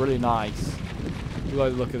really nice. I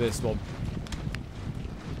like the look of this one.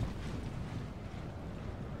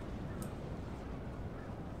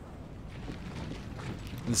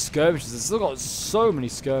 And the skirmishes, it's still got so many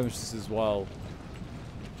skirmishes as well.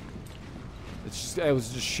 It's just able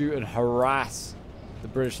to just shoot and harass the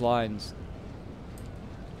British lines.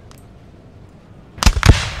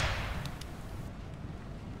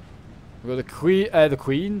 We've got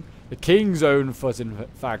the King's own foot, in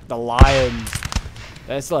fact, the Lions.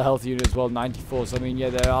 They're still a healthy unit as well, 94. So I mean,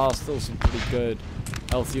 yeah, there are still some pretty good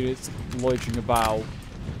health units loitering about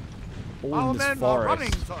all in this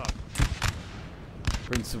forest.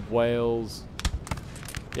 Prince of Wales.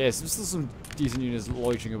 Yeah, still some decent units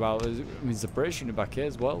loitering about. I mean, there's a British unit back here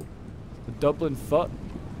as well. The Dublin foot.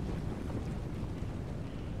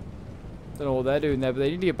 Don't know what they're doing there, but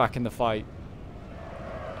they need to get back in the fight.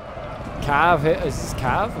 Cav hit. Is this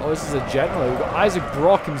Cav? Oh, this is a general. We've got Isaac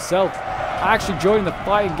Brock himself actually joining the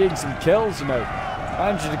fight and getting some kills, you know.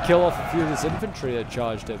 Managed to kill off a few of this infantry that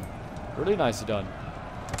charged him. Really nicely done.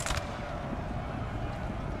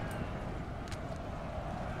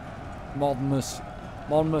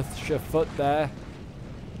 Monmouthshire foot there.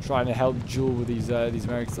 Trying to help duel with these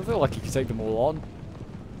Americans. I feel like he can take them all on.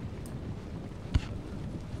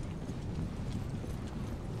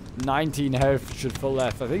 19 Herefordshire foot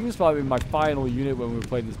left. I think this might be my final unit when we were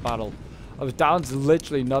playing this battle. I was down to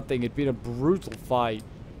literally nothing. It'd been a brutal fight.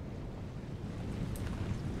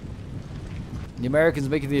 The Americans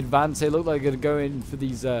making the advance. They look like they're going to go in for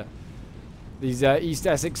these East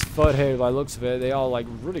Essex foot here. By the looks of it, they are like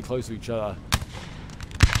really close to each other.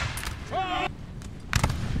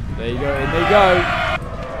 There you go. In they go.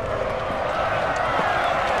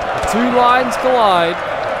 The two lines collide.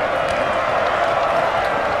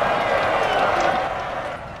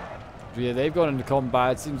 But yeah, they've gone into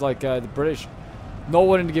combat. It seems like the British not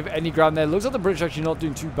wanting to give any ground there. Looks like the British actually not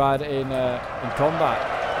doing too bad in combat.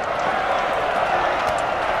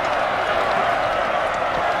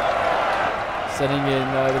 Sending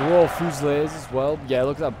in the Royal Fusiliers as well. Yeah,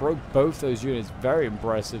 look at that. Broke both those units. Very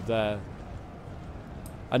impressive there.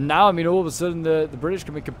 And now, I mean, all of a sudden, the British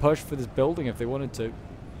can make a push for this building if they wanted to.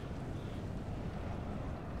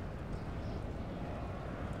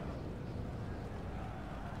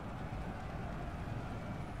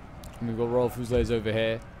 And we've got Royal Fusiliers over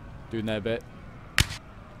here doing their bit.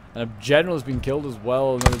 And a general's been killed as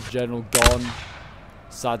well. Another general gone.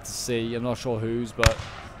 Sad to see. I'm not sure whose, but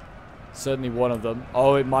certainly one of them.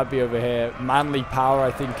 Oh, it might be over here. Manly Power, I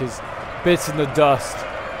think, is bits in the dust.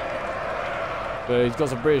 But he's got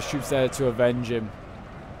some British troops there to avenge him.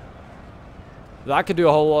 That could do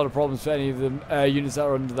a whole lot of problems for any of the units that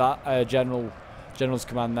are under that general's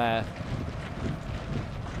command there.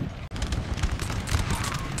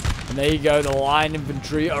 And there you go, the line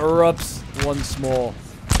infantry erupts once more.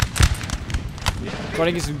 Trying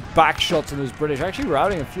to get some back shots on those British. Actually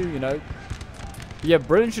routing a few, you know. But yeah,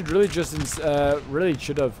 Britain should really just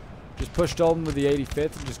have just pushed on with the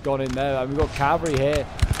 85th and just gone in there. And we've got cavalry here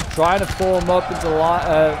trying to form up into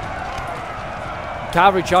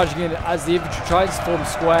cavalry charging in as the infantry tries to form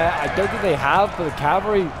square. I don't think they have, but the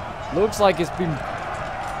cavalry looks like it's been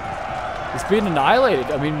annihilated.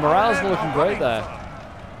 I mean, morale's not looking great there.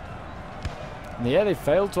 And yeah, they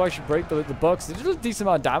failed to actually break the Bucks. They did a decent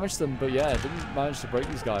amount of damage to them, but yeah, didn't manage to break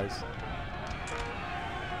these guys.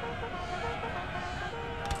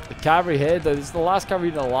 The cavalry here, though, this is the last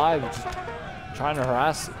cavalry alive, just trying to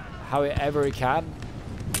harass however it can.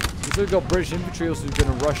 still got British infantry also who's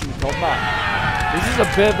going to rush into combat. This is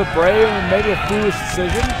a bit of a brave and maybe a foolish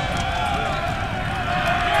decision.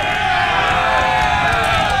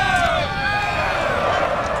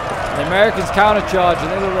 The Americans countercharge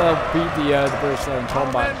and they'll beat the British there in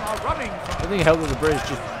combat. I think it helped that the British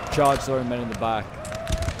just charged throwing men in the back.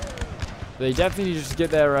 They definitely just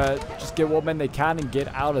get their just get what men they can and get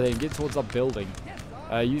out of there and get towards that building.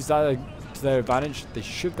 Use that to their advantage. They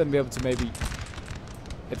should then be able to maybe,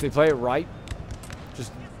 if they play it right,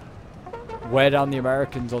 just wear down the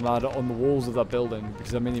Americans on the walls of that building.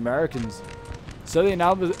 Because I mean the Americans certainly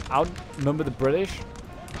now outnumber the British.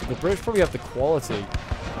 The British probably have the quality.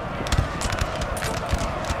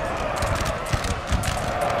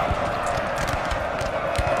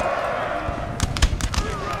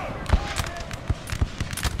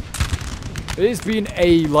 It has been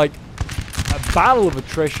a battle of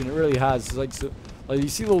attrition. It really has. It's like you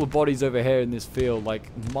see all the bodies over here in this field.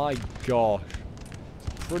 Like, my gosh,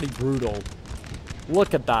 pretty brutal.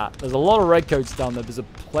 Look at that. There's a lot of redcoats down there. There's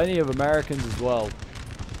plenty of Americans as well,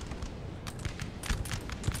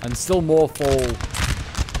 and still more fall.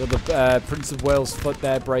 Got the Prince of Wales foot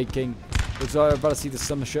there breaking. Looks like we're about to see the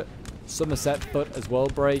Somerset foot as well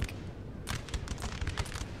break.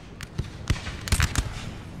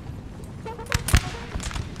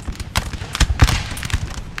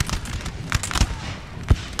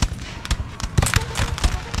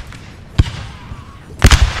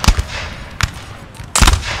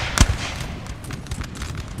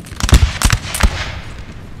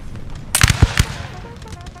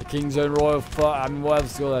 King's Own Royal Foot, I mean, what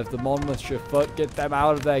else still left? The Monmouthshire Foot, get them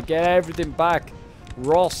out of there, get everything back.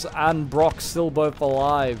 Ross and Brock still both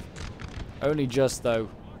alive. Only just, though.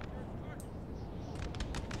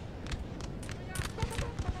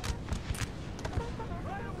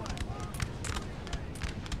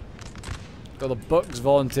 Got the Bucks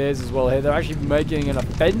volunteers as well here. They're actually making an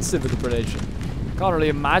offensive with the British. Can't really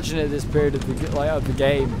imagine it at this period of the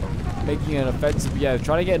game. Making an offensive, yeah,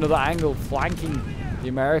 trying to get another angle, flanking the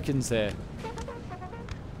Americans here.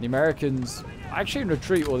 The Americans actually in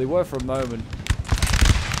retreat, or they were for a moment.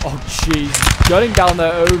 Oh jeez, gunning down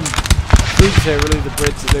their own troops here, really the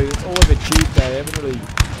Brits are doing. It's all they've achieved there, they haven't really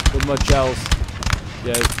done much else.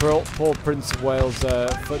 Yeah, poor Prince of Wales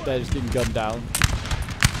foot there just getting gunned down.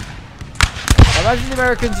 I imagine the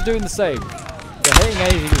Americans are doing the same. They're hitting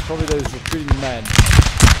anything, it's probably those retreating men.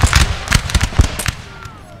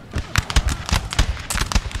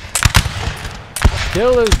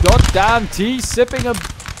 Kill those goddamn tea-sipping of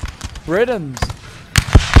Britons.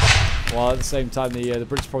 While at the same time, the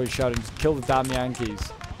British probably shouting, "Kill the damn Yankees!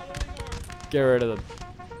 Get rid of them!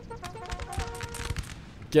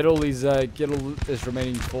 Get all this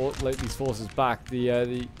remaining these forces back."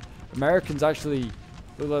 The Americans actually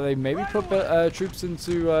look like they maybe put troops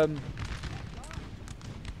into.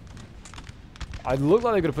 I looked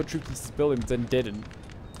like they were going to put troops into this building, but then didn't.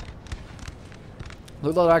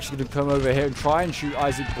 Look like they're actually going to come over here and try and shoot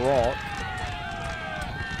Isaac Brock.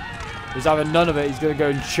 He's having none of it. He's going to go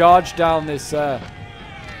and charge down this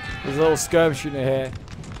little skirmish unit here.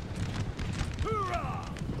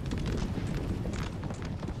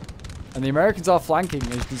 And the Americans are flanking,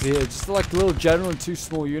 as you can see here. Just like a little general and two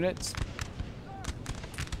small units.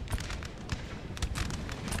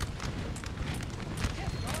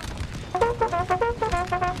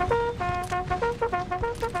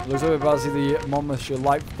 Looks like we're about to see the Monmouthshire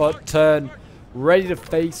light foot turn, ready to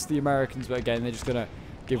face the Americans, but again, they're just going to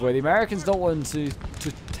give way. The Americans don't want to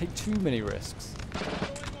take too many risks.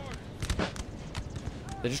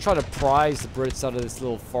 They're just trying to prize the Brits out of this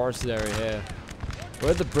little forested area here.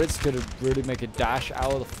 Whether the Brits could really make a dash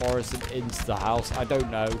out of the forest and into the house, I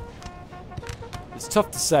don't know. It's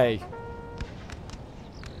tough to say.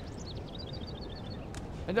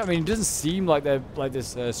 I mean, it doesn't seem like they're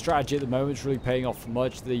this strategy at the moment is really paying off for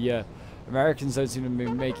much. The Americans don't seem to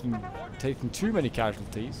be taking too many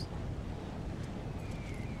casualties,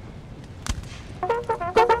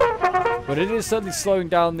 but it is certainly slowing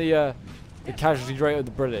down the casualty rate of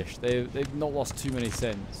the British. They've not lost too many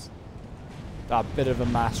since that bit of a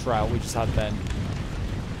mass rout we just had then.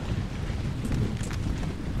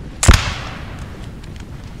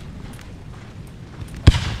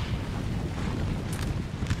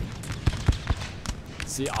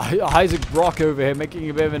 See Isaac Brock over here making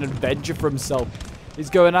a bit of an adventure for himself. He's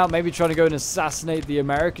going out, maybe trying to go and assassinate the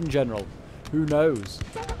American general. Who knows?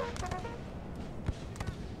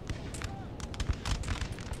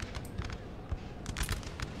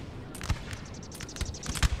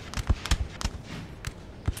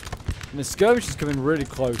 And the skirmish is coming really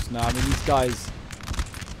close now. I mean, these guys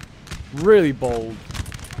really bold.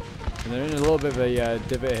 And they're in a little bit of a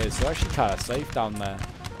divot here, so they're actually kind of safe down there.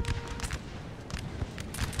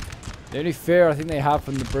 The only fear I think they have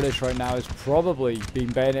from the British right now is probably being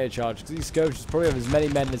bayoneted charged, because these skirmishers probably have as many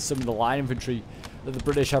men as some of the line infantry that the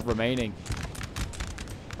British have remaining.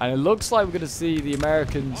 And it looks like we're going to see the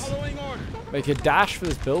Americans make a dash for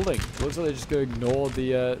this building. It looks like they're just going to ignore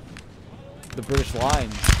the British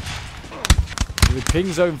lines. So the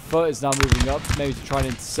King's Own Foot is now moving up, maybe to try and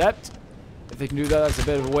intercept. If they can do that, that's a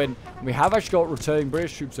bit of a win. And we have actually got returning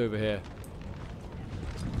British troops over here.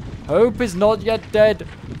 Hope is not yet dead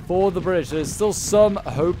for the British. There's still some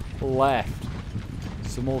hope left.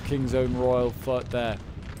 Some more King's Own Royal Foot there.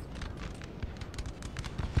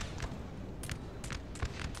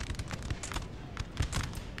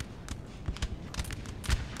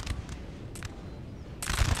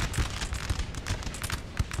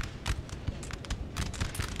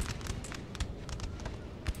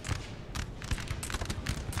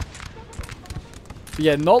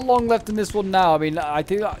 Yeah, not long left in this one now. I mean, I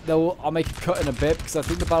think I'll make a cut in a bit because I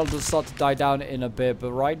think the battle does start to die down in a bit.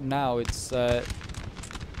 But right now, it's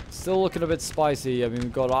still looking a bit spicy. I mean,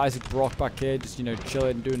 we've got Isaac Brock back here, just, you know,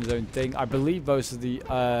 chilling, doing his own thing. I believe most of the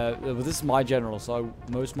well, this is my general, so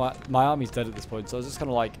most of my army's dead at this point. So I was just kind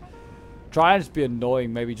of like trying to just be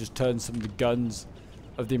annoying, maybe just turn some of the guns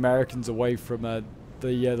of the Americans away from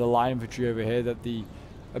the line infantry over here that the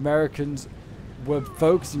Americans were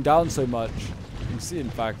focusing down so much. You can see, in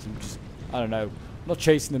fact, I don't know, not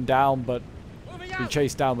chasing them down, but being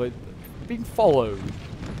chased down, but being followed.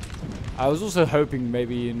 I was also hoping,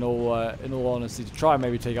 maybe, in all honesty, to try and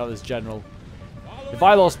maybe take out this general. If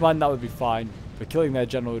I lost mine, that would be fine, but killing their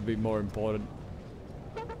general would be more important.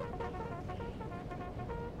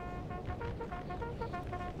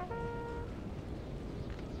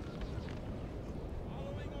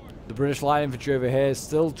 The British line infantry over here is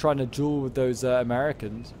still trying to duel with those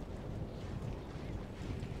Americans.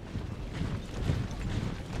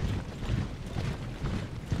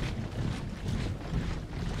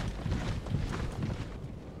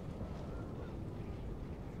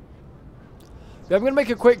 Yeah, I'm going to make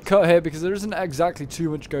a quick cut here because there isn't exactly too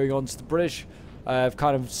much going on. So the British have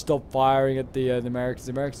kind of stopped firing at the Americans.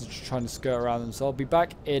 The Americans are just trying to skirt around them. So I'll be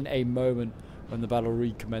back in a moment when the battle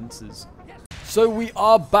recommences. So we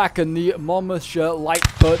are back, and the Monmouthshire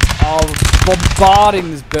Lightfoot are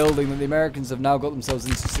bombarding this building that the Americans have now got themselves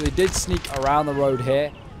into. So they did sneak around the road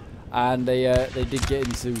here, and they did get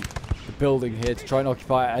into the building here to try and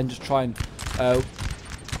occupy it and just try and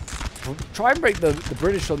break the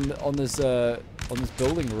British on this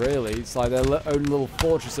building. Really, it's like their own little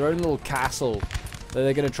fortress, their own little castle that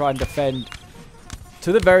they're going to try and defend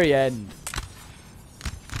to the very end.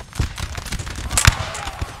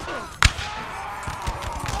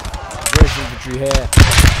 British infantry here,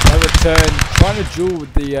 they return, trying to duel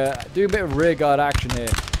with the do a bit of rear guard action here,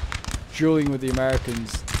 dueling with the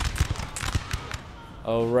Americans.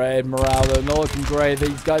 Oh, red morale, they're not looking great.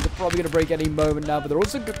 These guys are probably going to break any moment now, but they're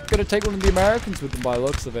also going to take one of the Americans with them by the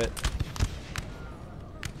looks of it.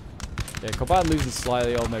 Yeah, combat losing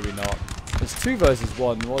slightly, or maybe not. It's 2 versus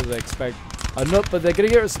 1. What do they expect? But they're going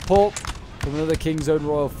to get support from another King's Own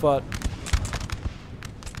Royal Foot.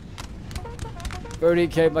 Brody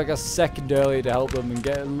came like a second earlier to help them and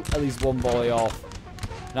get at least 1 volley off.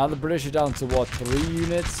 Now the British are down to, what, 3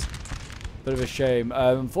 units? Bit of a shame.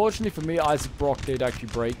 Unfortunately for me, Isaac Brock did actually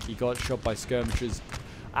break. He got shot by skirmishers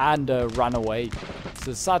and ran away. It's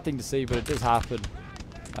a sad thing to see, but it does happen.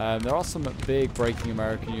 There are some big breaking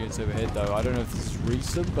American units over here, though. I don't know if this is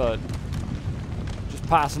recent, but just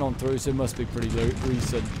passing on through, so it must be pretty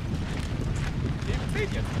recent.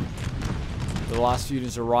 The last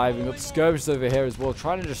units arriving up. Skirmishers over here as well,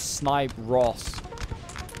 trying to just snipe Ross.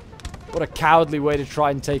 What a cowardly way to try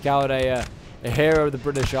and take out a hero of the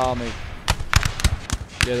British Army.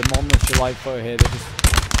 Yeah, the Monmouthshire Lightfoot here, they're just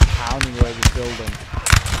pounding away this building.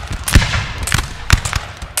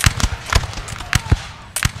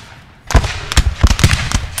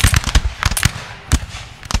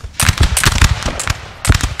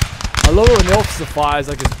 I love it when the officer fires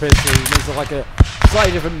like his pistol, it makes like a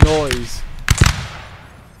slightly different noise.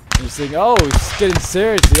 And you think, oh, it's getting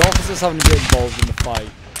serious, the officer's having to get involved in the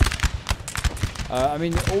fight. I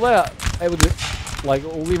mean, all they're able to, like,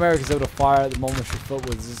 all the Americans able to fire at the Monmouthshire Foot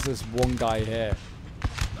with is this one guy here.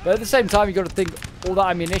 But at the same time, you got to think all that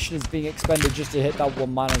ammunition is being expended just to hit that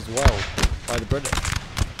one man as well by the British.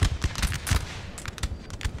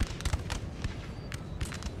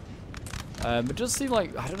 It does seem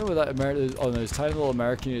like, I don't know where that those tiny little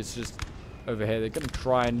American units just over here. They're going to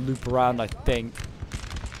try and loop around, I think.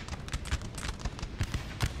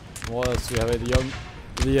 What else do we have here?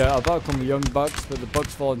 The I'll about to call them the Young Bucks, but the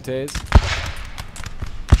Bucks Volunteers.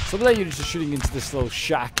 Some of their units are shooting into this little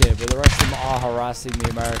shack here, but the rest of them are harassing the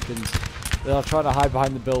Americans. They're trying to hide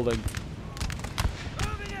behind the building.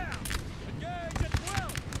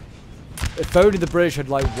 If only the British had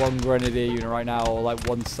like one grenadier unit right now, or like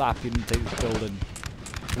one sap unit to take this building.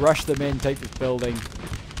 Rush them in, take this building.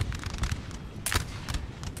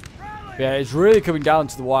 But yeah, it's really coming down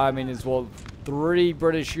to the wire. I mean, there's what, 3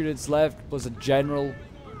 British units left, plus a general.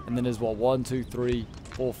 And then there's what, 1, 2, 3,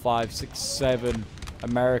 4, 5, 6, 7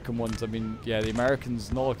 American ones. I mean, yeah, the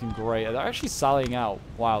Americans not looking great. They're actually sallying out.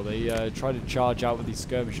 Wow, they try to charge out with these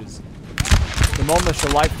skirmishes. The Monmouth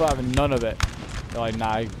are like having none of it. They're like,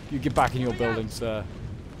 nah, you get back in your building, sir.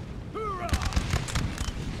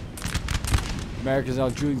 Americans now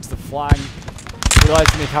drilling to the flank.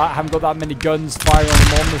 Realizing they haven't got that many guns firing on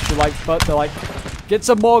the Monmouth, but they're like, get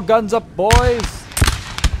some more guns up, boys!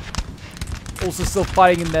 Also still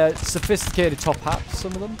fighting in their sophisticated top hats,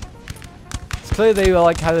 some of them. It's clear they were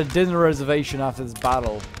like had a dinner reservation after this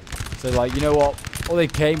battle. So like, you know what? Well, they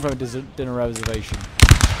came from a dinner reservation.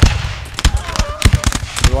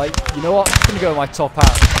 They're like, you know what? I'm just gonna go with my top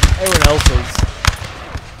hat. Everyone else is.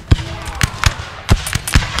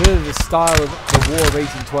 Clearly the style of the War of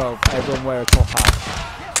 1812, everyone wear a top hat.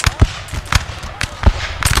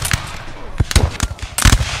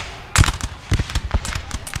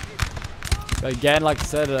 But again, like I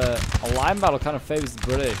said, a line battle kind of favors the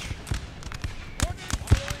British.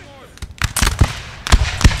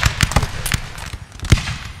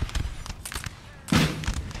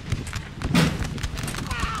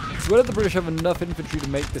 It's whether the British have enough infantry to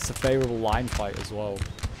make this a favourable line fight as well.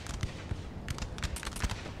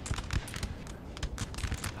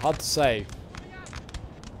 Hard to say.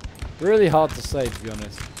 Really hard to say, to be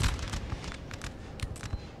honest.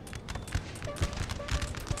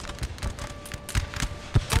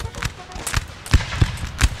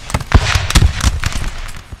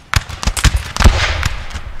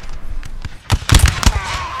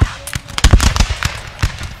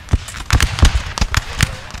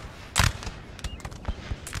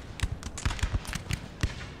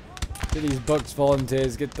 Get these Bucks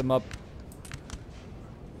Volunteers, get them up.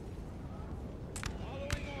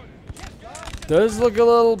 Does look a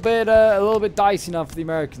little bit dicey now for the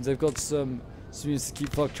Americans. They've got some units to keep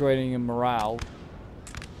fluctuating in morale.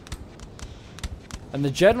 And the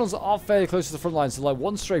generals are fairly close to the front line, so like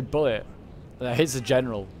one stray bullet that hits a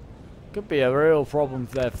general could be a real problem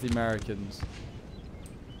there for the Americans.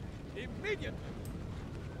 Immediately.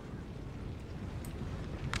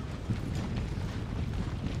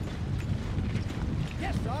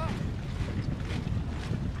 Yes, sir.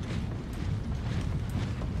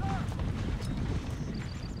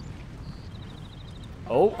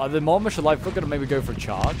 Oh, the Monmouth are like, we're going to maybe go for a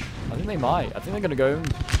charge. I think they might. I think they're going to go in.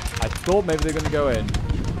 I thought maybe they're going to go in.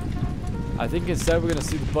 I think instead we're going to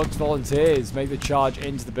see the Bucks Volunteers make the charge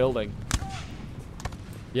into the building.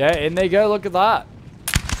 Yeah, in they go. Look at that.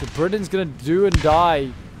 So Britain's going to do and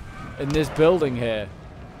die in this building here.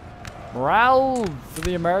 Morale for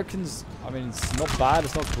the Americans, I mean, it's not bad.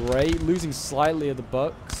 It's not great. Losing slightly of the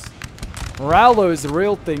Bucks. Morale, though, is the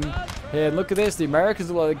real thing. Here, and look at this. The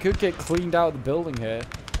Americans, well, they could get cleaned out of the building here.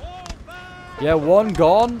 Yeah, one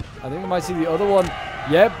gone. I think we might see the other one.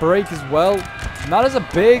 Yeah, break as well. And that is a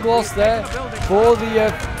big loss there for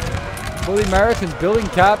the Americans. Building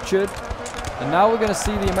captured. And now we're going to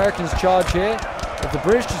see the Americans charge here. If the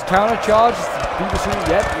British just counter-charge, beat the shooting,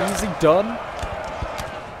 yep, easy done.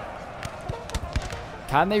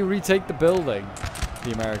 Can they retake the building,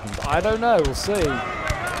 the Americans? I don't know. We'll see.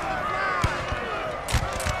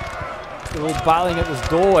 They're all battling at this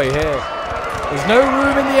doorway here. There's no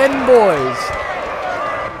room in the end, boys.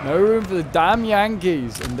 No room for the damn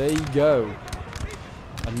Yankees. And there you go.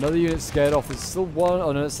 Another unit scared off. There's still one.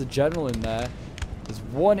 Oh no, it's the general in there. There's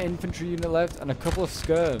one infantry unit left and a couple of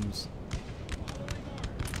skirms.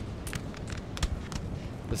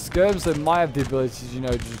 The skirms, they might have the ability to, you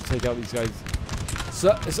know, just take out these guys.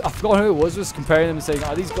 So, I forgot who it was comparing them and saying,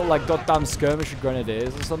 are these got like goddamn skirmisher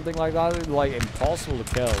grenadiers or something like that? They're like impossible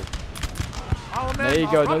to kill. There you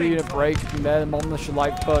go, another unit breaking there. The Monmouth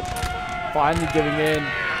Lightfoot finally giving in.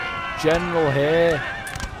 General here.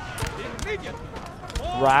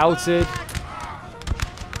 Routed.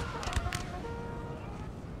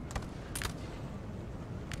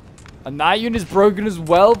 And that unit's broken as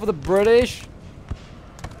well for the British.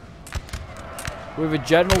 With a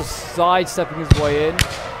general sidestepping his way in.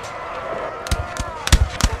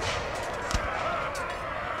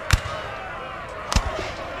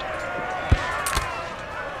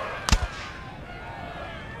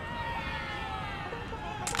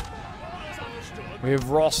 We have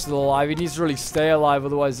Ross still alive. He needs to really stay alive,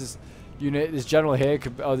 otherwise this general here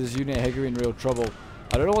could, this unit here could be in real trouble.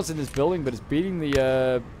 I don't know what's in this building, but it's beating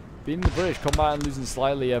the British. Combat and losing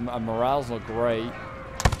slightly, and morale's not great.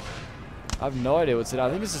 I have no idea what's in it. I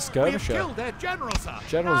think it's a skirmisher. We have killed their general, sir.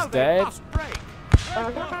 General's Now they dead. must break.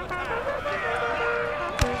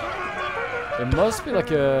 It must be like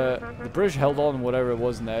the British held on whatever it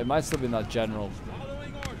was in there. It might still be in that general.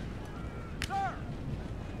 Sir,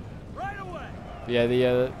 right away. But yeah,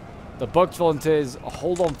 the Bucks volunteers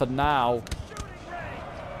hold on for now.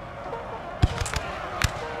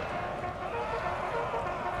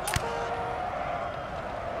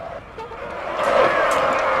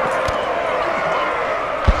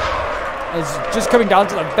 It's just coming down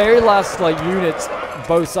to the very last units,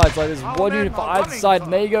 both sides. Like there's one unit for either side,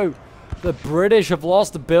 and there you go. The British have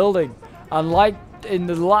lost the building, and like in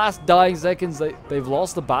the last dying seconds, they've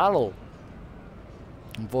lost the battle.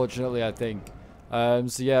 Unfortunately, I think.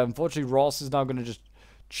 So yeah, unfortunately, Ross is now going to just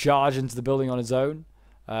charge into the building on his own,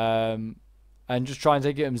 and just try and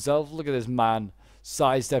take it himself. Look at this man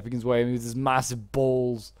sidestepping his way with his massive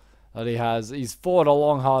balls that he has. He's fought a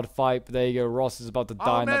long, hard fight, but there you go. Ross is about to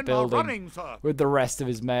die in that building with the rest of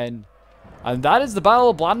his men. And that is the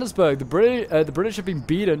Battle of Bladensburg. The British have been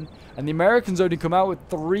beaten, and the Americans only come out with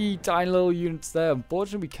 3 tiny little units there.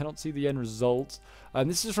 Unfortunately, we cannot see the end result. And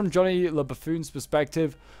this is from Johnny Le Buffoon's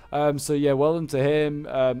perspective. So yeah, well done to him.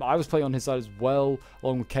 I was playing on his side as well,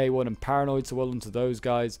 along with K1 and Paranoid, so well done to those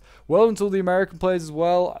guys. Well done to all the American players as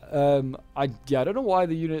well. I don't know why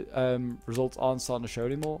the unit results aren't starting to show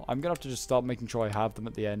anymore. I'm going to have to just start making sure I have them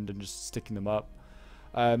at the end and just sticking them up.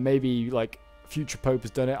 Maybe like future Pope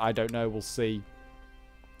has done it. I don't know. We'll see.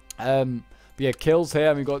 But yeah, kills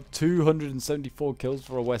here. We've got 274 kills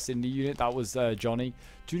for a West India unit. That was Johnny.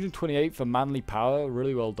 228 for Manly Power.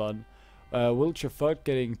 Really well done. Wiltshire Foot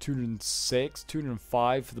getting 206.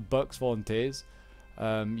 205 for the Bucks Volunteers.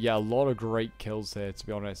 Yeah, a lot of great kills here, to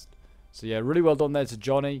be honest. So yeah, really well done there to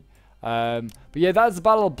Johnny. But yeah, that's the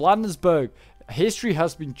Battle of Bladensburg. History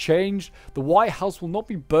has been changed. The White House will not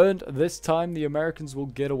be burned this time. The Americans will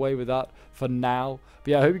get away with that for now.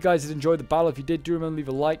 But yeah, I hope you guys did enjoy the battle. If you did, do remember to leave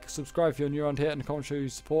a like, subscribe if you're new around here, and comment show your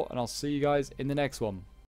support. And I'll see you guys in the next one.